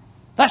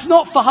 That's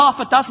not for half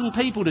a dozen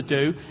people to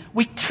do.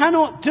 We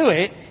cannot do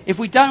it if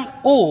we don't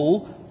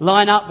all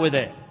line up with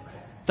it.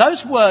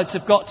 Those words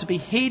have got to be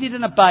heeded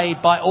and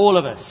obeyed by all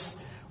of us.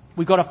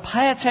 We've got to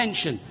pay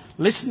attention,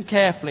 listen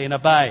carefully and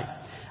obey.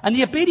 And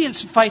the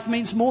obedience of faith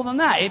means more than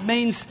that. It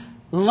means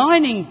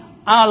lining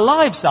our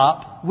lives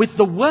up with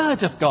the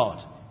Word of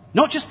God.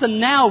 Not just the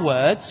now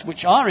words,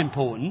 which are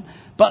important,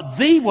 but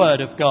the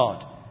Word of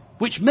God,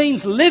 which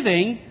means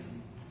living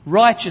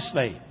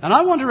righteously. And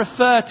I want to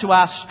refer to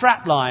our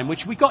strapline,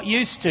 which we got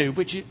used to,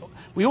 which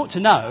we ought to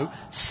know,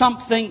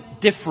 something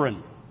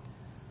different.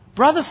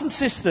 Brothers and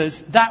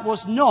sisters, that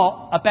was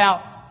not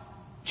about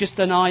just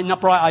a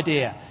bright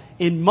idea.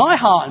 In my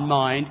heart and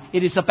mind,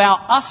 it is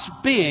about us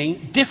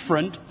being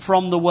different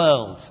from the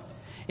world.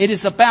 It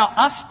is about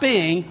us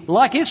being,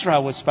 like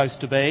Israel was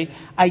supposed to be,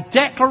 a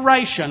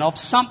declaration of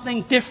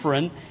something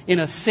different in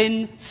a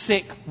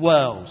sin-sick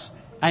world.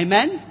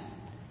 Amen?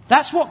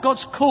 That's what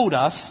God's called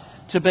us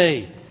to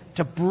be.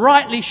 To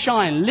brightly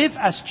shine, live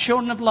as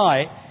children of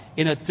light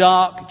in a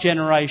dark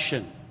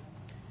generation.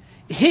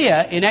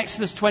 Here in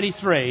Exodus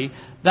 23,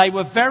 they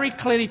were very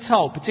clearly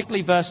told,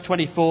 particularly verse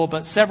 24,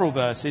 but several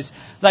verses,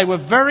 they were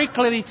very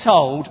clearly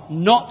told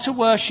not to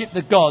worship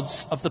the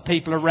gods of the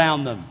people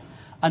around them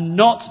and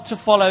not to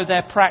follow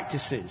their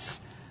practices.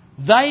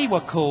 They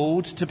were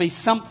called to be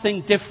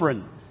something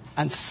different,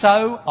 and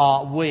so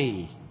are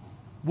we.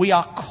 We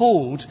are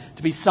called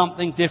to be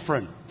something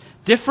different.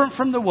 Different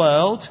from the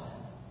world.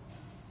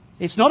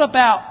 It's not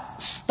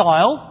about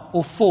style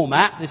or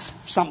format, this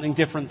something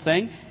different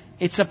thing.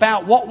 It's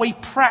about what we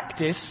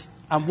practice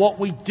and what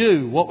we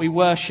do, what we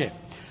worship.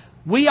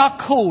 We are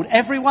called,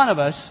 every one of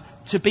us,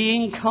 to be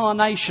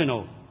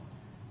incarnational.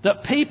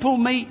 That people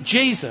meet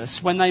Jesus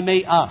when they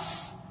meet us.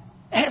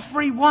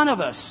 Every one of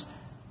us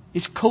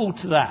is called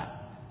to that.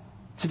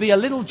 To be a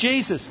little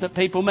Jesus that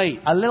people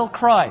meet, a little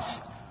Christ,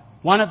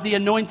 one of the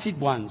anointed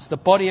ones, the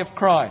body of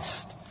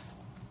Christ.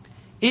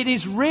 It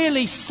is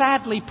really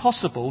sadly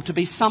possible to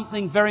be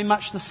something very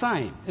much the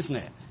same, isn't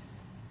it?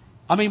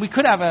 I mean, we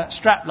could have a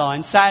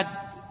strapline, sad,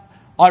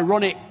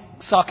 ironic,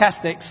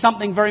 sarcastic,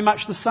 something very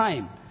much the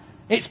same.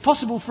 It's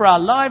possible for our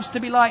lives to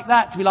be like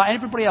that, to be like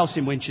everybody else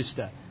in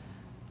Winchester.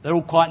 They're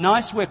all quite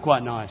nice, we're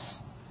quite nice.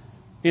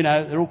 You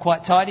know, they're all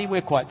quite tidy,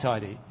 we're quite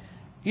tidy.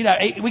 You know,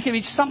 we can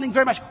be something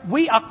very much...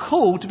 We are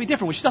called to be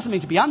different, which doesn't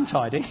mean to be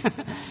untidy.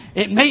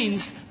 It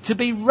means to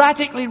be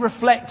radically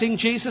reflecting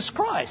Jesus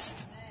Christ.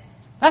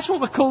 That's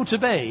what we're called to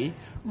be.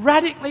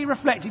 Radically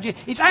reflecting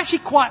Jesus. It's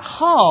actually quite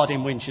hard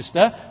in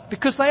Winchester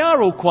because they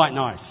are all quite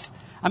nice.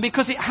 And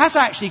because it has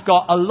actually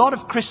got a lot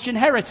of Christian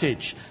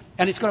heritage.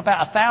 And it's got about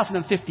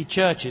 1,050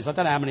 churches. I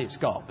don't know how many it's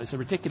got, but it's a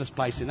ridiculous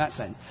place in that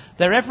sense.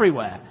 They're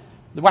everywhere.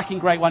 The whacking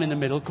great one in the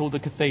middle called the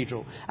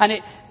Cathedral.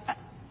 And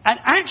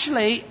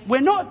actually,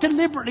 we're not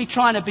deliberately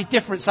trying to be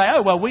different, say,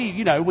 oh, well, we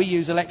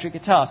use electric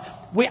guitars.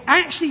 We're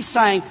actually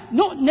saying,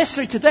 not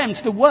necessarily to them,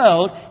 to the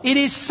world, it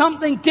is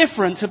something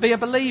different to be a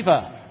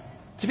believer.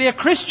 To be a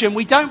Christian,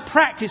 we don't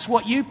practice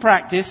what you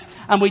practice,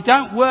 and we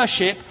don't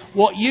worship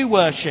what you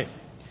worship.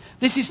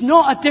 This is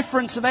not a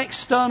difference of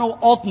external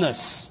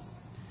oddness.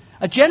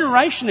 A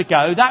generation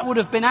ago, that would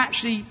have been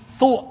actually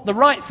thought the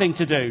right thing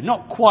to do.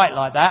 Not quite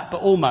like that,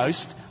 but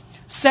almost.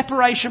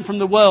 Separation from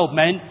the world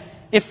meant,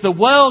 if the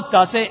world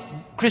does it,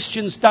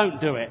 Christians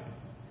don't do it.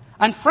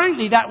 And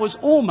frankly, that was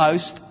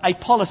almost a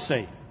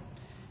policy.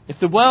 If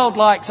the world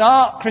likes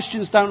art,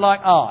 Christians don't like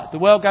art. If the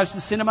world goes to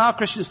the cinema,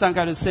 Christians don't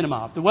go to the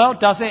cinema. If the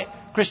world does it,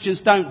 Christians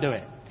don't do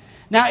it.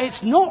 Now,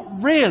 it's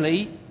not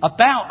really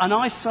about an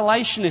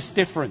isolationist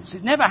difference.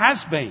 It never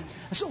has been.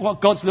 That's not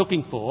what God's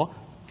looking for.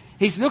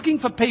 He's looking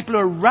for people who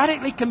are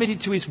radically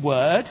committed to His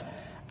Word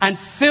and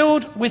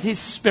filled with His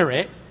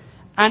Spirit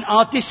and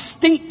are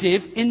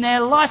distinctive in their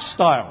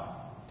lifestyle.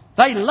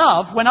 They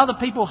love when other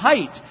people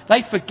hate.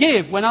 They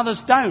forgive when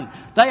others don't.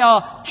 They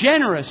are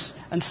generous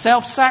and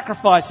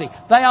self-sacrificing.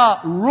 They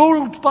are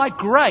ruled by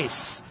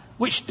grace,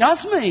 which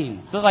does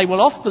mean that they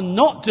will often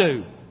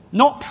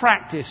not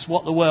practice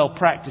what the world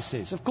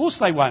practices. Of course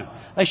they won't.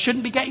 They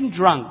shouldn't be getting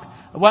drunk.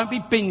 They won't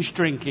be binge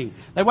drinking.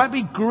 They won't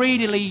be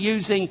greedily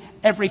using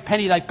every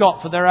penny they've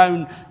got for their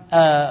own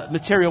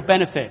material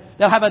benefit.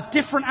 They'll have a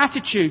different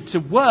attitude to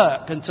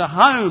work and to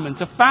home and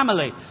to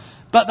family.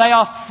 But they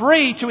are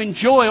free to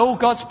enjoy all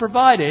God's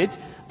provided.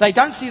 They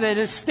don't see their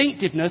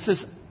distinctiveness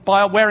as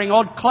by wearing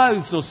odd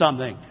clothes or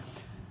something.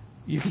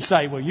 You can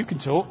say, well, you can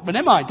talk, but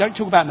never mind, don't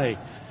talk about me.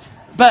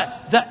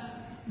 But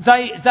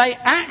they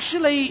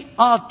actually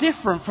are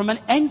different from an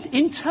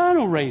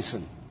internal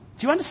reason.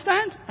 Do you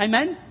understand?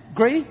 Amen?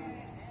 Agree?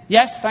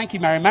 Yes, thank you,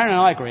 Marion. Marion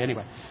and I agree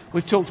anyway.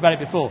 We've talked about it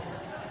before.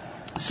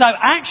 So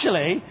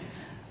actually,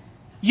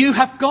 you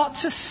have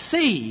got to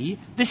see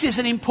this is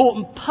an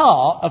important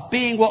part of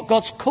being what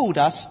God's called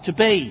us to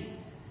be.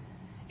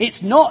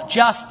 It's not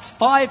just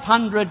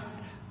 500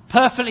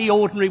 perfectly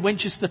ordinary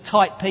Winchester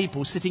type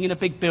people sitting in a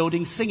big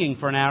building singing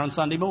for an hour on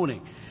Sunday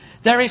morning.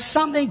 There is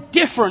something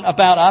different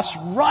about us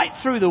right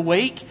through the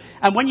week,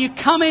 and when you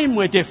come in,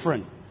 we're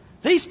different.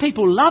 These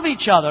people love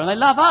each other and they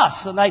love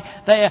us, and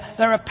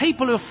there are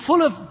people who are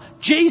full of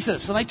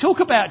Jesus, and they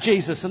talk about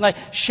Jesus and they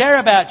share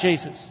about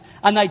Jesus,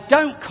 and they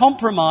don't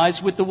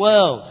compromise with the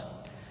world.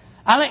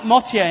 Alec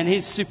Mottier, in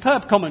his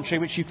superb commentary,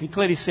 which you can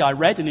clearly see I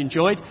read and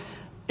enjoyed,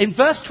 in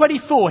verse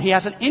 24 he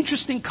has an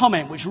interesting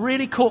comment which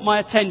really caught my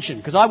attention,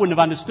 because I wouldn't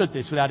have understood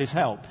this without his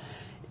help.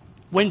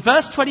 When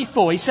verse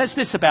 24, he says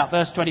this about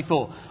verse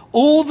 24.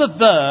 All the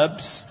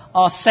verbs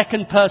are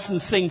second person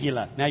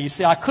singular. Now you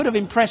see, I could have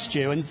impressed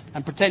you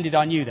and pretended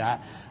I knew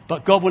that,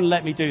 but God wouldn't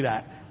let me do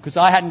that, because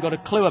I hadn't got a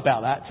clue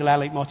about that till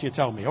Alec Mottier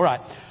told me. All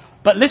right.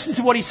 But listen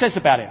to what he says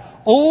about it.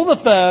 All the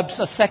verbs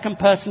are second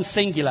person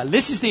singular.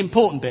 This is the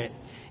important bit.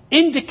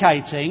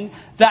 Indicating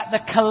that the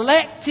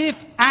collective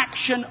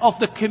action of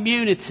the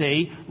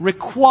community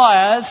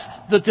requires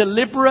the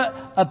deliberate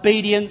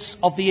obedience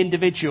of the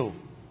individual.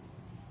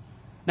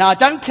 Now, I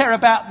don't care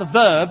about the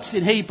verbs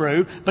in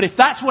Hebrew, but if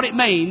that's what it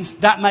means,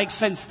 that makes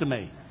sense to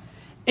me.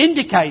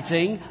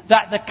 Indicating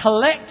that the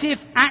collective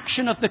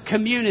action of the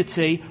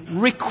community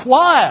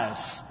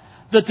requires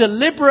the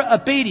deliberate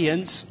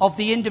obedience of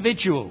the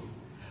individual.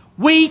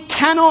 We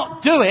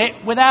cannot do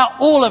it without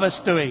all of us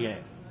doing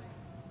it.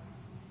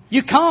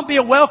 You can't be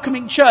a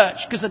welcoming church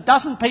because a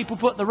dozen people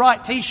put the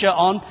right T-shirt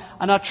on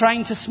and are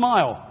trained to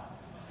smile.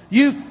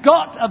 You've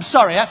got... I'm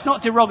sorry, that's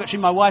not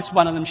derogatory. My wife's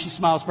one of them. She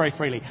smiles very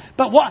freely.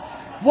 But what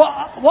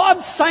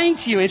I'm saying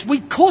to you is,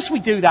 of course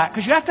we do that,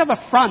 because you have to have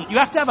a front. You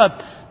have to have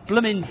a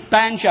blooming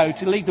banjo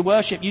to lead the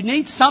worship. You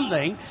need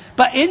something.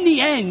 But in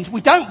the end,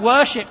 we don't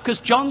worship because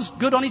John's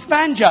good on his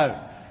banjo.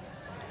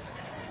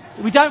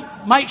 We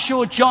don't make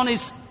sure John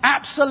is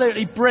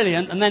absolutely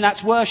brilliant and then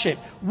that's worship.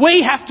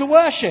 We have to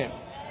worship.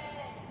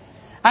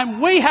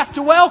 And we have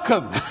to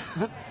welcome.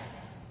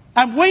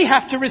 And we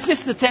have to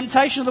resist the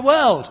temptation of the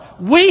world.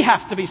 We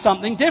have to be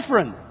something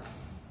different.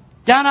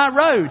 Down our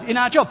road, in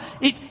our job.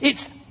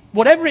 It's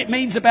whatever it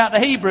means about the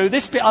Hebrew,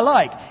 this bit I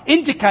like.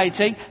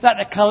 Indicating that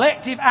the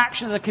collective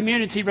action of the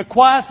community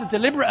requires the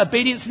deliberate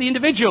obedience of the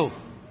individual.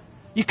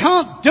 You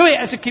can't do it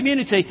as a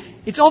community.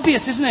 It's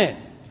obvious, isn't it?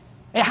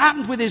 It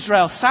happened with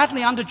Israel.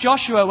 Sadly, under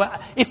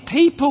Joshua, if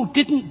people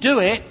didn't do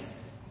it,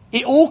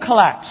 it all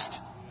collapsed.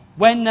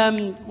 When,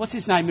 what's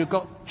his name who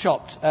got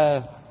chopped?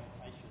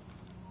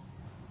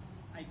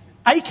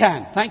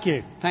 Achan. Thank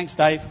you. Thanks,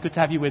 Dave. Good to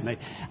have you with me.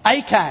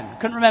 Achan.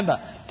 Couldn't remember.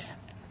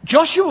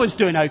 Joshua was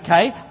doing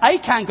okay.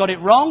 Achan got it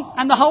wrong,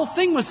 and the whole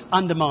thing was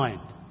undermined.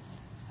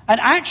 And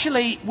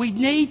actually, we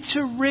need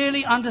to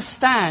really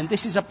understand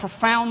this is a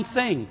profound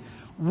thing.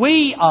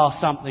 We are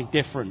something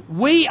different.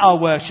 We are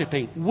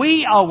worshipping.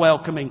 We are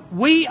welcoming.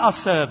 We are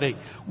serving.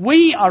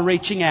 We are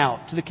reaching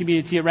out to the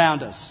community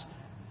around us.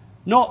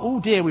 Not, oh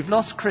dear, we've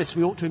lost Chris,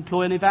 we ought to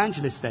employ an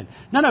evangelist then.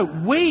 No,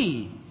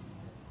 we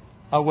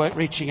are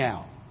reaching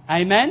out.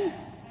 Amen?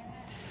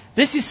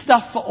 This is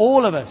stuff for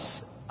all of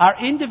us.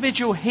 Our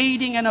individual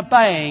heeding and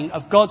obeying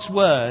of God's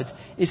word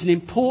is an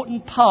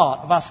important part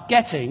of us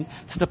getting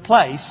to the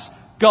place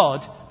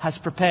God has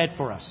prepared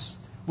for us.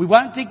 We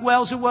won't dig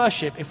wells of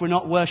worship if we're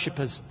not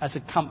worshippers as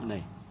a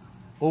company.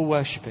 All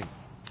worshipping.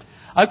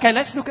 Okay,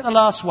 let's look at the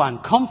last one.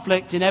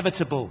 Conflict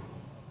inevitable.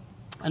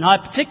 And I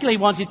particularly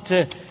wanted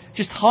to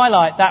just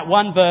highlight that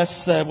one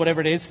verse,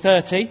 whatever it is,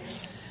 30.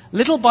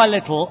 Little by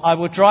little I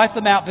will drive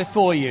them out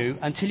before you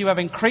until you have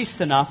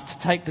increased enough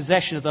to take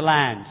possession of the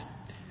land.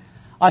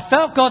 I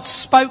felt God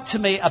spoke to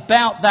me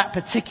about that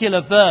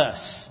particular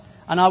verse.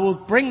 And I will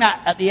bring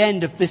that at the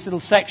end of this little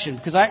section,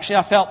 because actually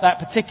I felt that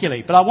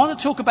particularly. But I want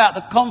to talk about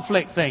the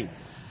conflict thing.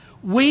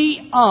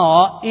 We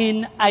are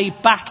in a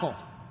battle.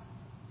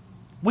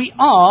 We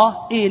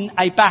are in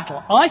a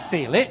battle. I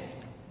feel it.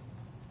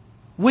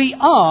 We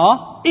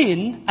are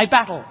in a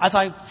battle. As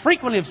I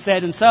frequently have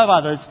said, and so have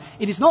others,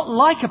 it is not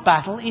like a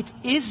battle, it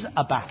is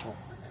a battle.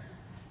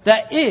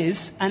 There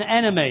is an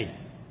enemy.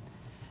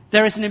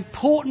 There is an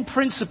important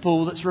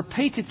principle that's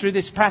repeated through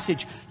this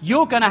passage.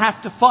 You're going to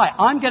have to fight.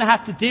 I'm going to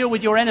have to deal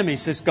with your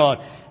enemies, says God.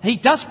 He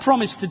does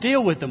promise to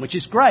deal with them, which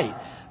is great.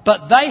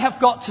 But they have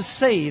got to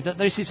see that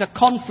this is a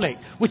conflict,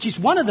 which is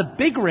one of the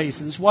big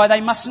reasons why they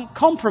mustn't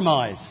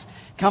compromise.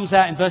 It comes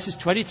out in verses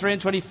 23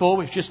 and 24,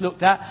 which we've just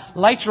looked at.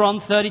 Later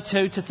on,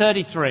 32 to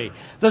 33.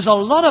 There's a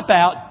lot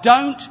about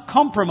don't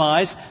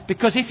compromise,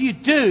 because if you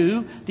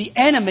do, the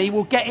enemy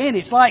will get in.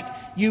 It's like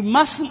you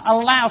mustn't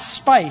allow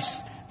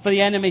space for the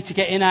enemy to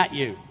get in at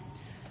you.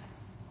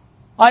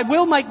 I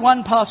will make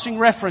one passing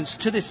reference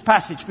to this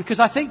passage because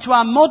I think to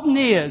our modern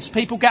ears,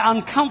 people get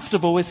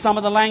uncomfortable with some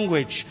of the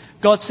language.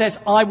 God says,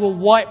 I will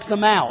wipe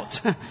them out.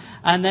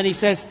 And then he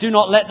says, do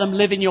not let them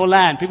live in your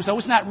land. People say,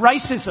 wasn't that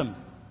racism?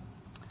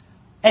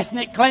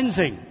 Ethnic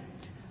cleansing?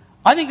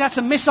 I think that's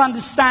a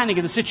misunderstanding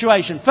of the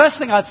situation. First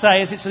thing I'd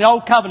say is it's the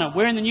old covenant.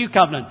 We're in the new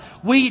covenant.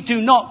 We do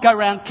not go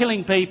around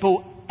killing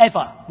people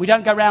ever. We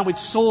don't go around with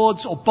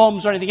swords or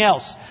bombs or anything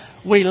else.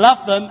 We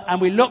love them and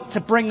we look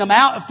to bring them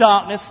out of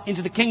darkness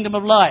into the kingdom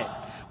of light.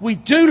 We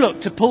do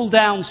look to pull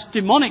down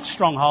demonic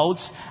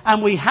strongholds,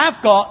 and we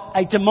have got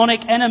a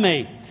demonic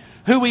enemy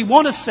who we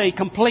want to see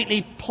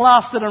completely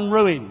plastered and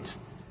ruined.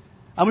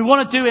 And we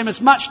want to do him as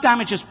much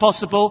damage as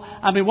possible,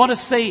 and we want to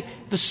see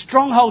the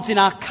strongholds in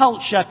our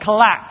culture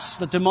collapse,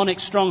 the demonic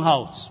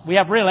strongholds. We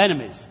have real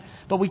enemies,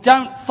 but we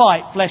don't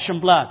fight flesh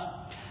and blood.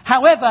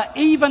 However,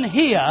 even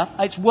here,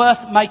 it's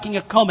worth making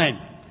a comment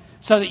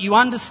so that you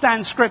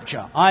understand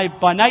Scripture. I,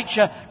 by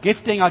nature,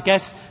 gifting, I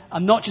guess,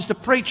 I'm not just a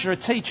preacher, a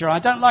teacher. I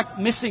don't like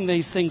missing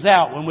these things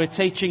out when we're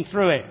teaching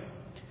through it.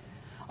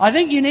 I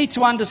think you need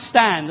to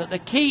understand that the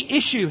key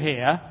issue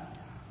here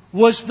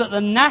was that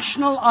the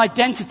national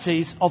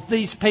identities of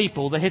these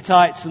people, the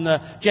Hittites and the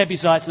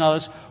Jebusites and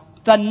others,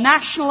 the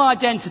national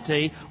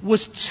identity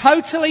was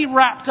totally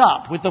wrapped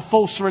up with the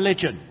false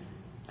religion.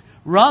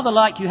 Rather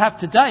like you have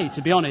today,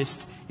 to be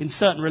honest, in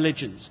certain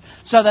religions.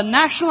 So the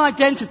national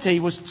identity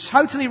was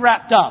totally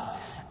wrapped up,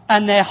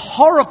 and their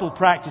horrible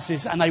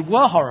practices, and they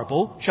were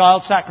horrible,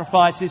 child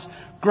sacrifices,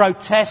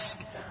 grotesque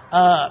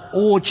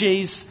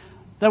orgies.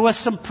 There were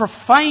some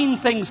profane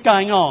things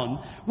going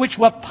on which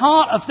were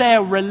part of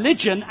their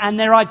religion and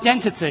their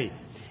identity.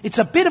 It's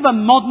a bit of a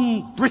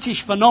modern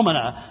British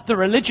phenomena that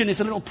religion is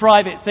a little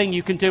private thing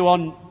you can do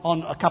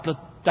on a couple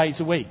of days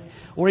a week,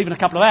 or even a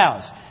couple of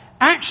hours.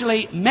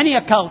 Actually, many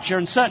a culture,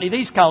 and certainly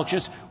these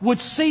cultures, would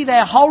see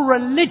their whole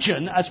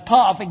religion as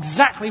part of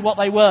exactly what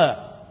they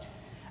were.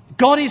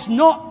 God is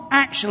not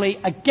actually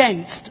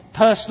against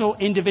personal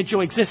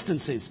individual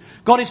existences.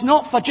 God is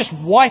not for just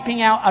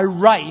wiping out a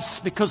race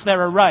because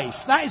they're a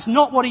race. That is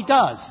not what he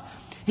does.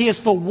 He is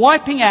for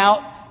wiping out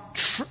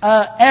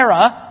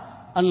error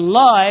and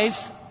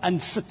lies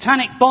and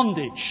satanic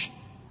bondage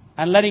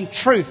and letting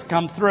truth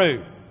come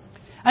through.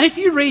 And if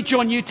you read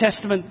your New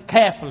Testament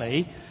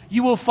carefully,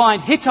 you will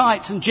find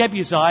Hittites and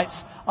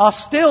Jebusites are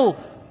still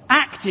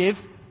active,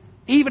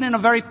 even in a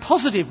very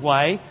positive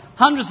way,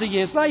 hundreds of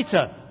years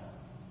later.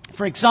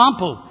 For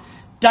example,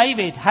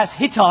 David has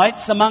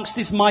Hittites amongst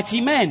his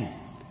mighty men.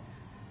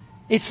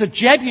 It's a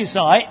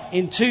Jebusite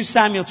in 2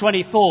 Samuel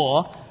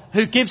 24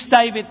 who gives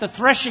David the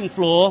threshing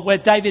floor where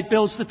David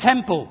builds the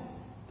temple.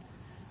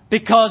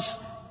 Because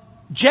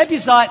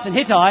Jebusites and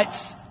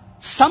Hittites,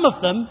 some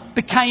of them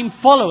became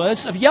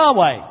followers of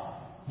Yahweh,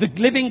 the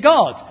living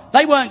God.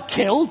 They weren't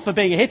killed for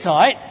being a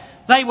Hittite.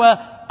 They were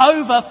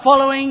over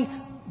following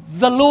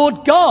the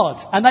Lord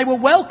God, and they were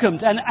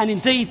welcomed. And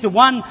indeed, the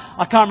one,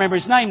 I can't remember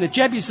his name, the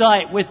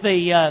Jebusite with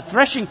the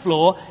threshing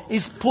floor,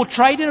 is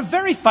portrayed in a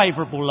very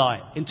favourable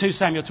light in 2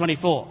 Samuel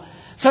 24.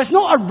 So it's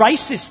not a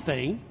racist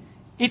thing.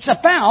 It's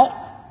about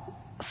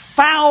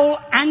foul,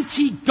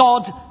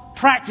 anti-God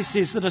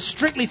practices that are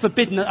strictly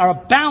forbidden, that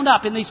are bound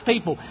up in these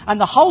people. And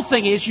the whole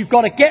thing is you've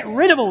got to get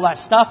rid of all that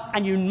stuff,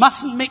 and you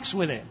mustn't mix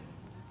with it.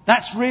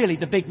 That's really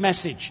the big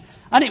message.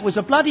 And it was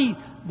a bloody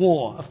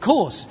war, of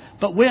course.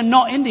 But we're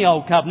not in the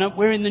Old Covenant,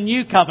 we're in the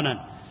New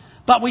Covenant.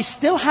 But we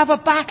still have a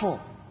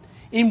battle.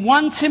 In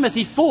 1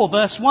 Timothy 4,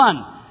 verse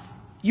 1,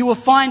 you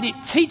will find it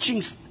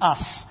teaching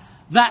us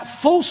that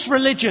false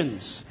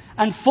religions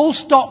and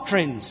false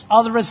doctrines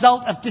are the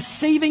result of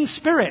deceiving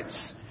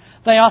spirits.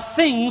 They are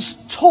things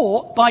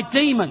taught by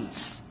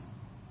demons.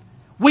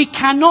 We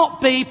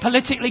cannot be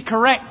politically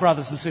correct,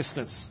 brothers and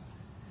sisters.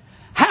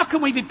 How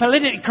can we be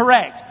politically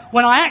correct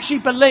when I actually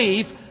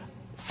believe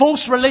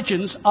false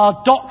religions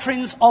are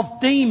doctrines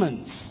of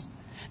demons?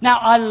 Now,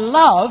 I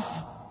love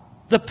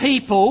the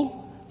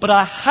people, but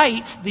I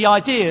hate the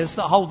ideas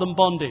that hold them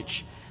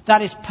bondage.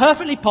 That is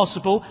perfectly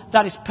possible,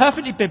 that is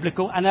perfectly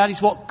biblical, and that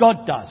is what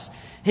God does.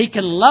 He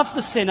can love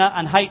the sinner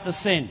and hate the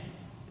sin.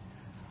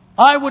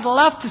 I would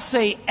love to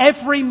see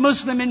every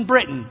Muslim in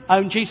Britain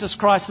own Jesus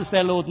Christ as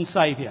their Lord and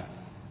Saviour.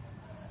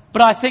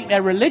 But I think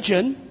their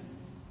religion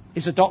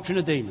is a doctrine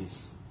of demons.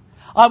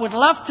 I would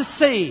love to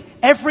see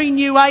every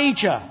New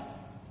Ager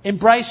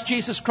embrace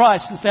Jesus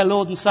Christ as their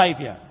Lord and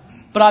Saviour.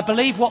 But I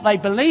believe what they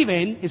believe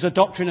in is a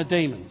doctrine of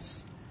demons.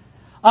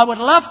 I would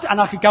love to, and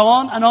I could go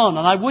on, and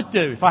I would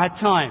do if I had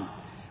time.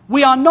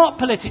 We are not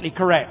politically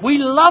correct. We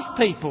love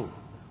people.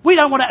 We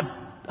don't want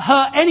to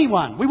hurt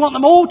anyone. We want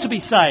them all to be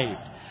saved.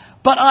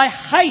 But I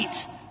hate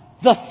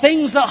the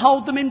things that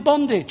hold them in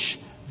bondage.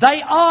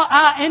 They are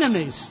our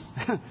enemies.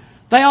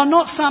 They are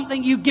not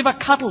something you give a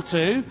cuddle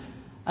to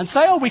and say,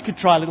 oh, we could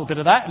try a little bit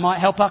of that. It might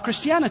help our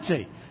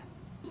Christianity.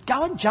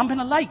 Go and jump in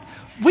a lake.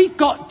 We've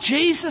got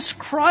Jesus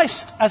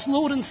Christ as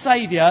Lord and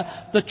Saviour,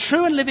 the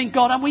true and living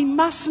God, and we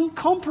mustn't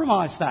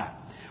compromise that.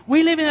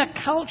 We live in a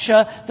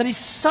culture that is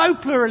so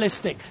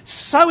pluralistic,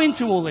 so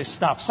into all this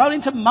stuff, so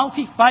into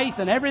multi-faith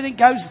and anything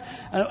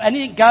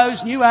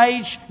goes, New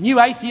Age, New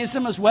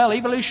Atheism as well,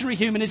 evolutionary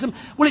humanism.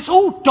 Well, it's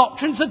all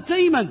doctrines of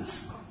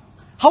demons,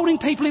 holding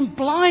people in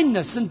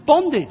blindness and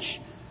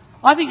bondage.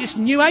 I think this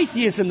New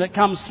Atheism that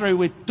comes through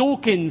with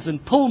Dawkins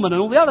and Pullman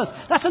and all the others,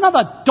 that's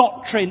another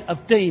doctrine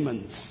of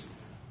demons.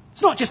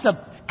 It's not just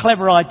a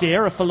clever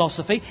idea, a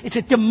philosophy. It's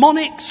a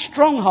demonic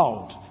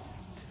stronghold.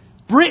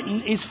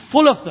 Britain is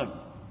full of them.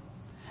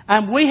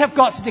 And we have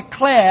got to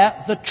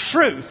declare the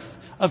truth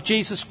of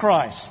Jesus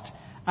Christ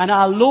and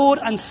our Lord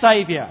and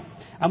Saviour.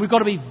 And we've got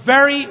to be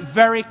very,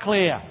 very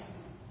clear.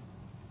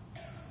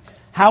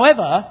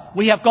 However,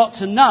 we have got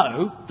to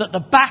know that the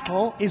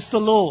battle is the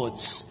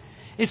Lord's.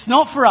 It's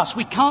not for us.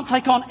 We can't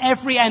take on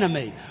every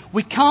enemy.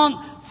 We can't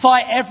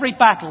fight every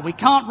battle. We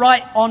can't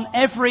write on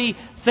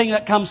everything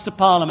that comes to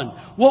Parliament.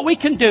 What we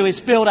can do is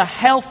build a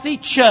healthy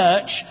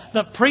church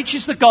that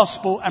preaches the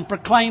gospel and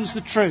proclaims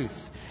the truth.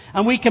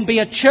 And we can be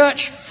a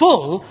church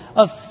full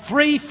of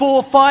 300,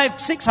 400, 500,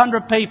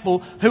 600 people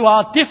who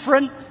are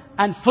different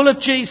and full of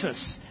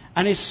Jesus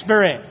and His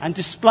Spirit and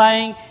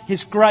displaying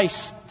His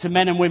grace to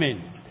men and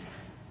women.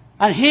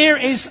 And here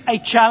is a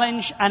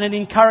challenge and an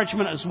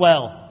encouragement as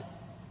well.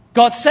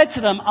 God said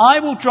to them,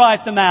 I will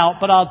drive them out,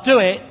 but I'll do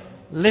it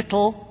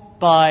little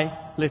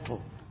by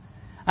little.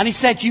 And He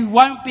said, you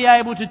won't be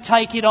able to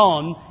take it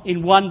on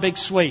in one big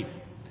sweep.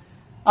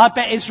 I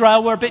bet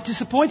Israel were a bit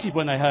disappointed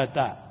when they heard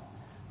that.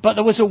 But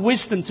there was a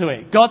wisdom to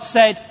it. God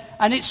said,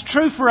 and it's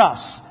true for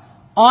us,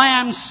 I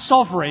am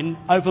sovereign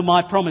over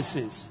my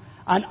promises,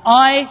 and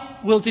I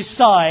will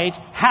decide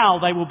how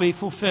they will be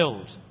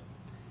fulfilled.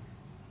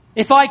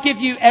 If I give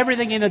you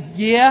everything in a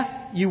year,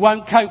 you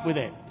won't cope with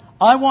it.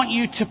 I want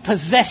you to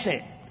possess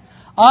it.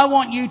 I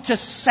want you to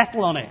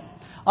settle on it.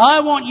 I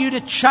want you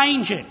to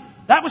change it.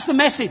 That was the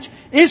message.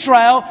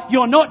 Israel,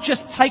 you're not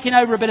just taking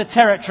over a bit of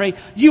territory,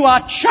 you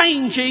are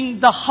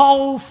changing the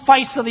whole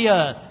face of the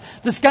earth.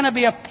 There's going to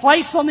be a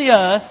place on the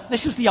earth,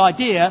 this was the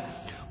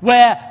idea,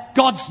 where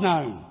God's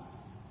known.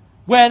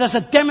 Where there's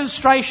a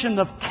demonstration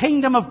of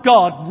kingdom of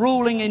God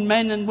ruling in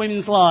men and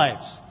women's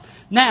lives.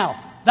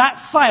 Now,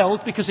 that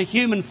failed because of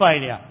human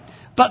failure.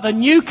 But the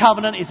new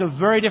covenant is a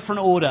very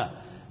different order.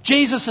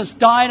 Jesus has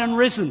died and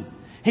risen.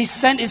 He's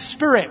sent His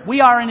Spirit.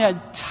 We are in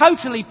a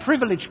totally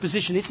privileged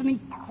position. It's an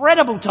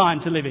incredible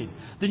time to live in,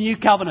 the new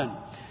covenant.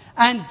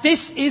 And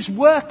this is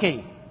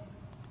working.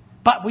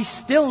 But we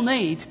still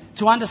need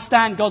to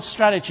understand God's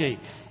strategy.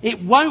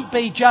 It won't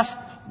be just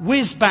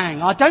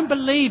whiz-bang. I don't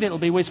believe it'll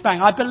be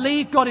whiz-bang. I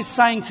believe God is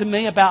saying to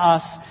me about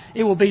us,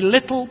 it will be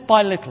little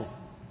by little.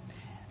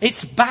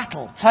 It's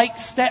battle. Take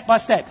step by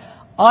step.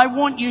 I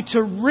want you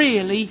to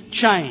really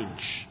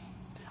change.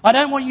 I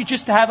don't want you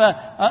just to have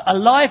a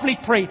lively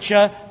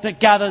preacher that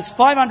gathers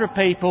 500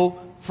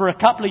 people for a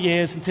couple of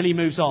years until he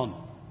moves on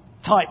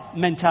type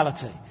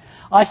mentality.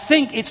 I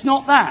think it's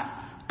not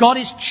that. God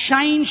is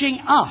changing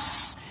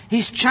us.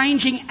 He's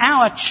changing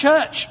our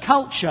church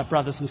culture,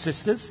 brothers and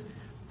sisters.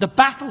 The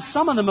battles,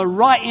 some of them are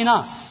right in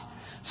us.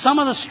 Some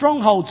of the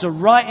strongholds are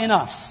right in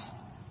us.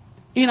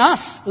 In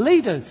us,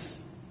 leaders.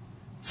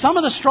 Some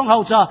of the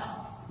strongholds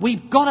are,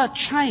 we've got to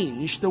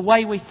change the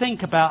way we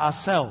think about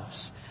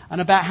ourselves and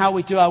about how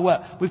we do our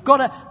work. We've got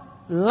to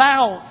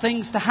allow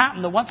things to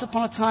happen that once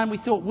upon a time we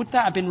thought, would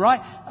that have been right?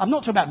 I'm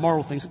not talking about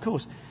moral things, of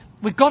course.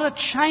 We've got to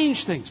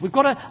change things. We've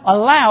got to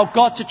allow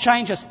God to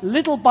change us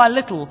little by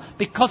little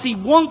because He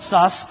wants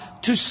us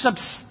to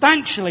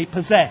substantially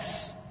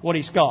possess what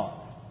He's got.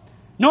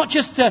 Not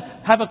just to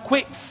have a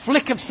quick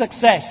flick of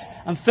success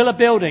and fill a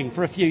building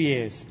for a few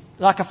years,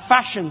 like a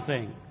fashion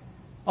thing.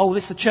 Oh,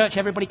 this is the church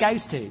everybody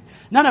goes to.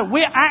 No,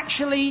 we're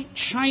actually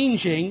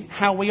changing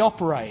how we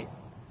operate.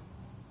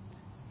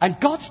 And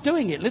God's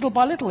doing it little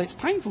by little. It's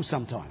painful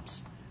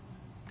sometimes.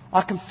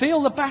 I can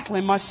feel the battle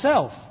in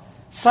myself.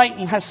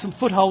 Satan has some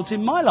footholds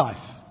in my life.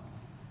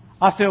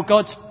 I feel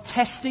God's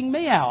testing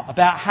me out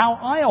about how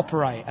I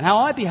operate and how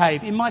I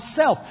behave in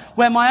myself,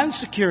 where my own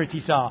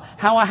securities are,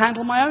 how I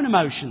handle my own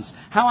emotions,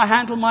 how I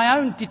handle my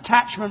own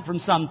detachment from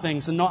some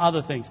things and not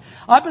other things.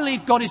 I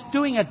believe God is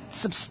doing a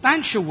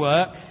substantial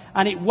work,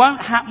 and it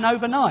won't happen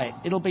overnight.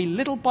 It'll be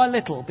little by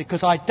little,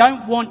 because I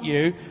don't want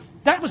you...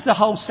 That was the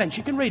whole sense.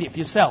 You can read it for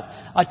yourself.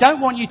 I don't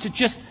want you to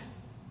just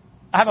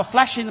have a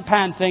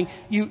flash-in-the-pan thing.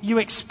 You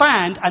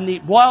expand, and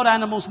the wild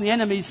animals and the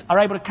enemies are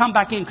able to come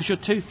back in because you're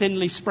too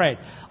thinly spread.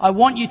 I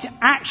want you to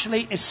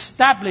actually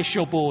establish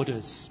your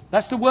borders.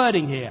 That's the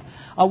wording here.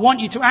 I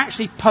want you to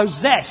actually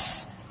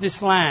possess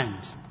this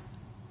land.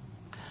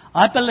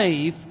 I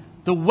believe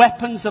the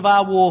weapons of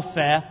our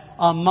warfare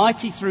are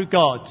mighty through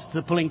God to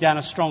the pulling down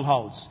of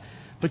strongholds.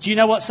 But do you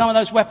know what some of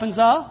those weapons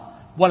are?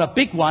 Well, a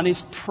big one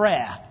is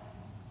prayer.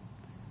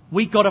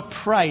 We've got to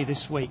pray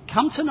this week.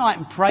 Come tonight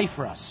and pray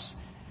for us.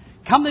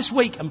 Come this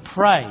week and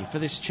pray for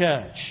this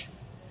church.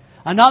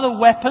 Another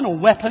weapon or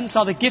weapons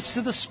are the gifts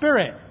of the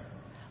Spirit.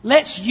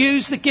 Let's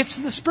use the gifts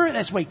of the Spirit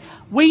this week.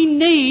 We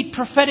need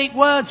prophetic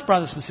words,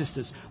 brothers and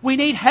sisters. We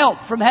need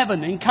help from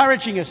heaven,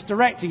 encouraging us,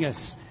 directing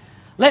us.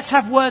 Let's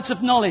have words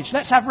of knowledge.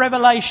 Let's have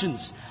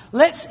revelations.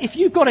 If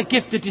you've got a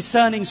gift of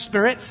discerning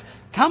spirits,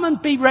 come and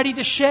be ready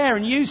to share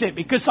and use it,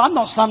 because I'm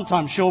not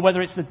sometimes sure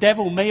whether it's the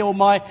devil, me, or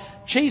my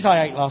cheese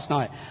I ate last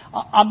night.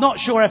 I'm not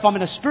sure if I'm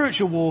in a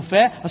spiritual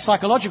warfare, a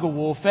psychological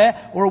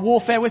warfare, or a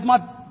warfare with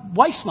my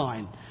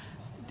waistline.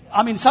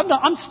 I mean,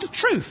 sometimes it's the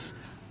truth,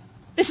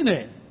 isn't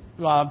it?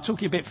 Well, I'm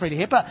talking a bit freely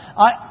here, but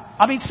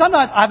I mean,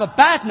 sometimes I have a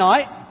bad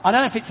night. I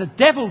don't know if it's the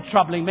devil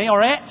troubling me,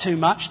 or I ate too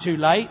much too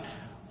late,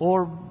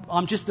 or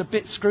I'm just a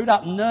bit screwed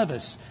up and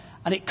nervous.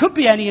 And it could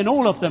be any and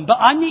all of them, but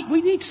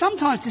we need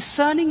sometimes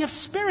discerning of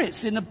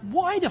spirits in a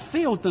wider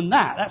field than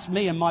that. That's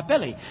me and my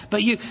belly.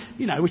 But you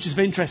know, which is of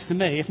interest to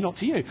me, if not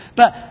to you.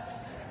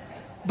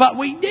 But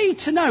we need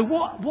to know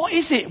what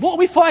is it? What are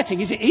we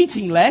fighting? Is it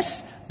eating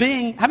less,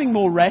 having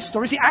more rest,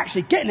 or is it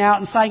actually getting out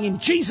and saying, in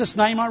Jesus'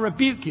 name, I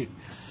rebuke you?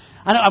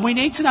 And we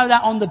need to know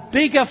that on the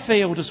bigger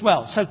field as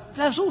well. So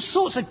there's all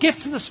sorts of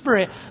gifts of the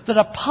Spirit that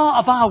are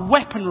part of our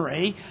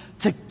weaponry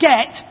to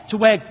get to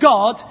where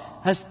God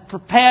has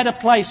prepared a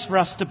place for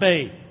us to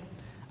be.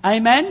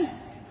 Amen?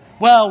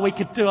 Well, we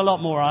could do a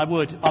lot more, I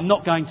would. I'm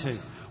not going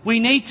to. We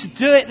need to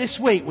do it this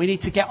week. We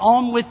need to get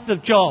on with the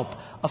job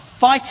of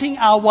fighting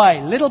our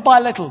way, little by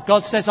little.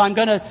 God says, I'm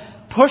going to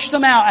push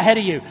them out ahead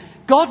of you.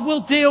 God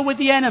will deal with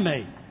the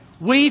enemy.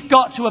 We've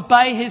got to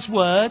obey His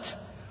word.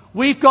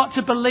 We've got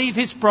to believe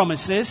His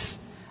promises.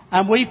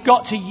 And we've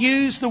got to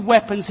use the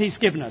weapons He's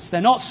given us. They're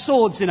not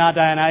swords in our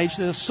day and age.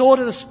 They're the sword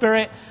of the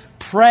Spirit,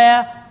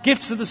 prayer,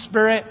 gifts of the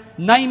Spirit,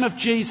 name of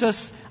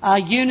Jesus, our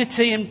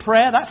unity in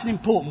prayer. That's an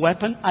important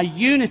weapon, our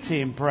unity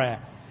in prayer.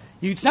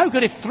 It's no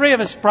good if 3 of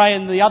us pray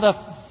and the other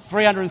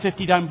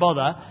 350 don't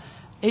bother.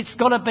 It's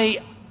got to be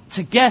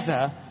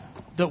together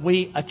that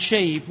we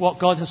achieve what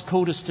God has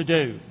called us to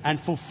do and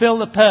fulfill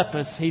the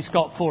purpose He's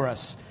got for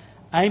us.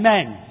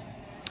 Amen.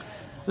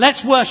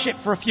 Let's worship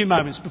for a few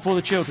moments before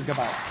the children go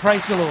back.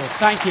 Praise the Lord.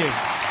 Thank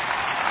you.